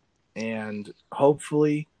 And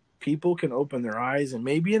hopefully people can open their eyes, and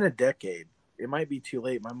maybe in a decade, it might be too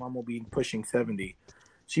late. My mom will be pushing 70.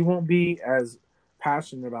 She won't be as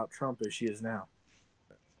passionate about Trump as she is now.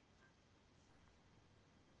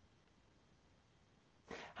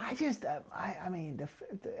 I just, I mean,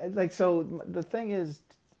 like, so the thing is,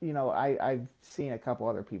 I've seen a couple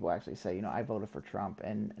other people actually say, I voted for Trump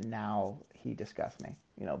and now he disgusts me,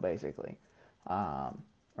 basically. Um,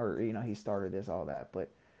 or, he started this, all that. But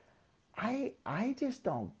I just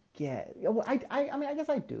don't get, well, I mean, I guess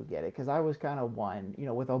I do get it because I was kind of one,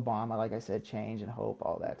 with Obama, like I said, change and hope,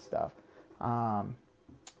 all that stuff. Um,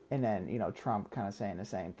 and then, Trump kind of saying the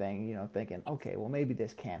same thing, thinking, okay, well, maybe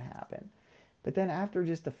this can't happen. But then after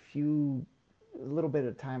just a little bit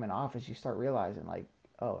of time in office, you start realizing like,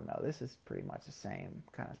 oh no, this is pretty much the same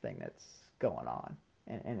kind of thing that's going on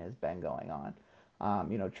and has been going on.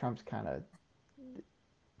 Trump's kind of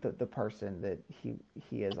the person that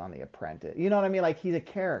he is on The Apprentice. You know what I mean? Like he's a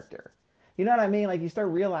character. You know what I mean? Like you start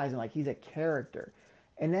realizing like he's a character.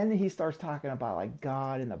 And then he starts talking about like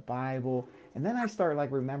God and the Bible. And then I start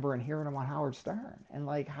like remembering hearing him on Howard Stern and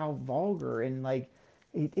like how vulgar and like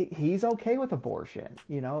he's okay with abortion,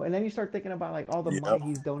 and then you start thinking about like all the money Yep.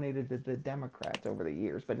 he's donated to the Democrats over the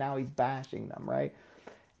years, but now he's bashing them, right?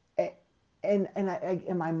 And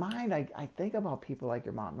in my mind, I think about people like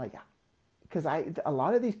your mom, like because a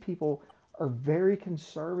lot of these people are very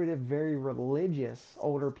conservative, very religious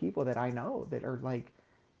older people that I know that are like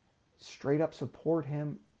straight up support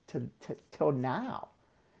him till now,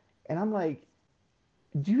 and I'm like,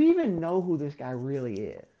 do you even know who this guy really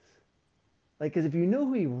is? Like, because if you knew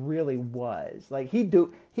who he really was, like he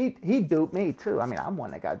duped me too. I mean, I'm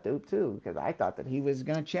one that got duped too because I thought that he was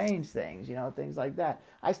gonna change things, things like that.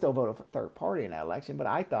 I still voted for third party in that election, but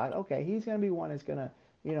I thought, okay, he's gonna be one that's gonna,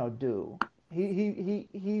 do.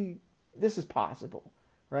 He. This is possible,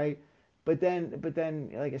 right? But then,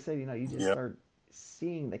 like I said, you just Yep. start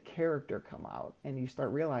seeing the character come out, and you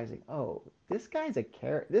start realizing, oh, this guy's a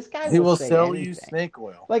character. This guy He will will say sell you anything, snake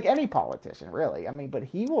oil. like any politician, really. I mean, but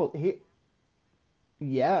he will.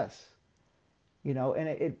 Yes, and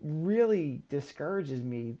it really discourages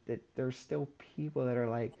me that there's still people that are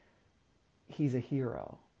like, he's a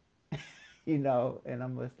hero, and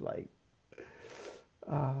I'm just like,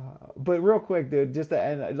 but real quick, dude, just to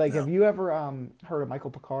end, like, Yeah. have you ever heard of Michael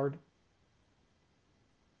Picard?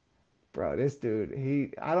 Bro, this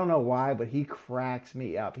dude, I don't know why, but he cracks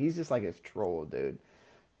me up. He's just like this troll, dude.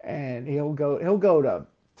 And he'll go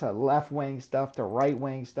to left wing stuff, to right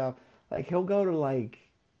wing stuff. Like he'll go to like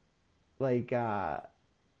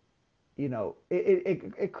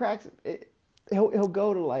it cracks it. He'll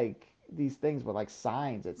go to like these things with like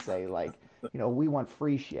signs that say like, we want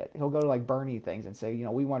free shit. He'll go to like Bernie things and say,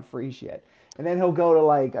 we want free shit. And then he'll go to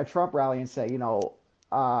like a Trump rally and say,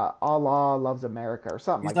 Allah loves America or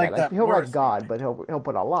something He's like that. like Like that he'll write Morris God, guy. but he'll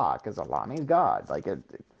put Allah because Allah means God. Like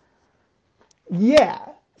yeah.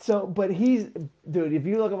 So, but dude. If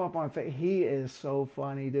you look him up on Facebook, he is so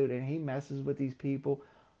funny, dude, and he messes with these people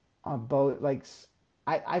on both. Like,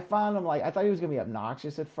 I found him like I thought he was gonna be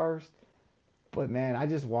obnoxious at first, but man, I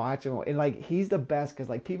just watch him and like he's the best because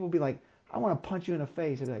like people be like, I want to punch you in the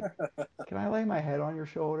face. And be like, can I lay my head on your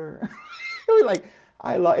shoulder? He'll be like,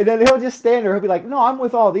 I love, and then he'll just stand there. He'll be like, no, I'm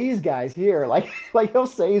with all these guys here. Like, like he'll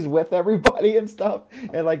say he's with everybody and stuff,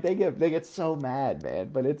 and like they get so mad, man.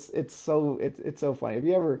 But it's so funny. If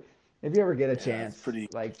you ever get a Yeah, it's chance, pretty.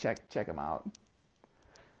 like check him out.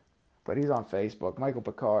 But he's on Facebook, Michael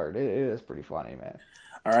Picard. It is pretty funny, man.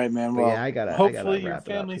 All right, man. But yeah, Well, I gotta hopefully your wrap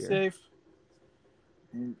it up family's here. safe.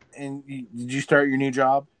 And did you start your new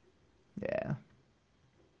job? Yeah.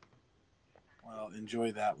 Well,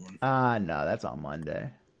 enjoy that one. No, that's on Monday.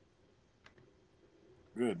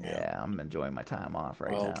 Good, man. Yeah, I'm enjoying my time off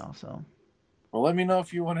right Well, now, so well, let me know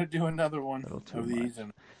if you want to do another one a little too of much. these.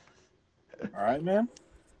 And all right, man.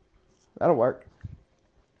 That'll work.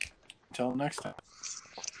 Until next time.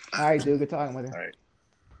 All right, dude. Good talking with you.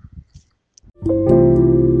 All right.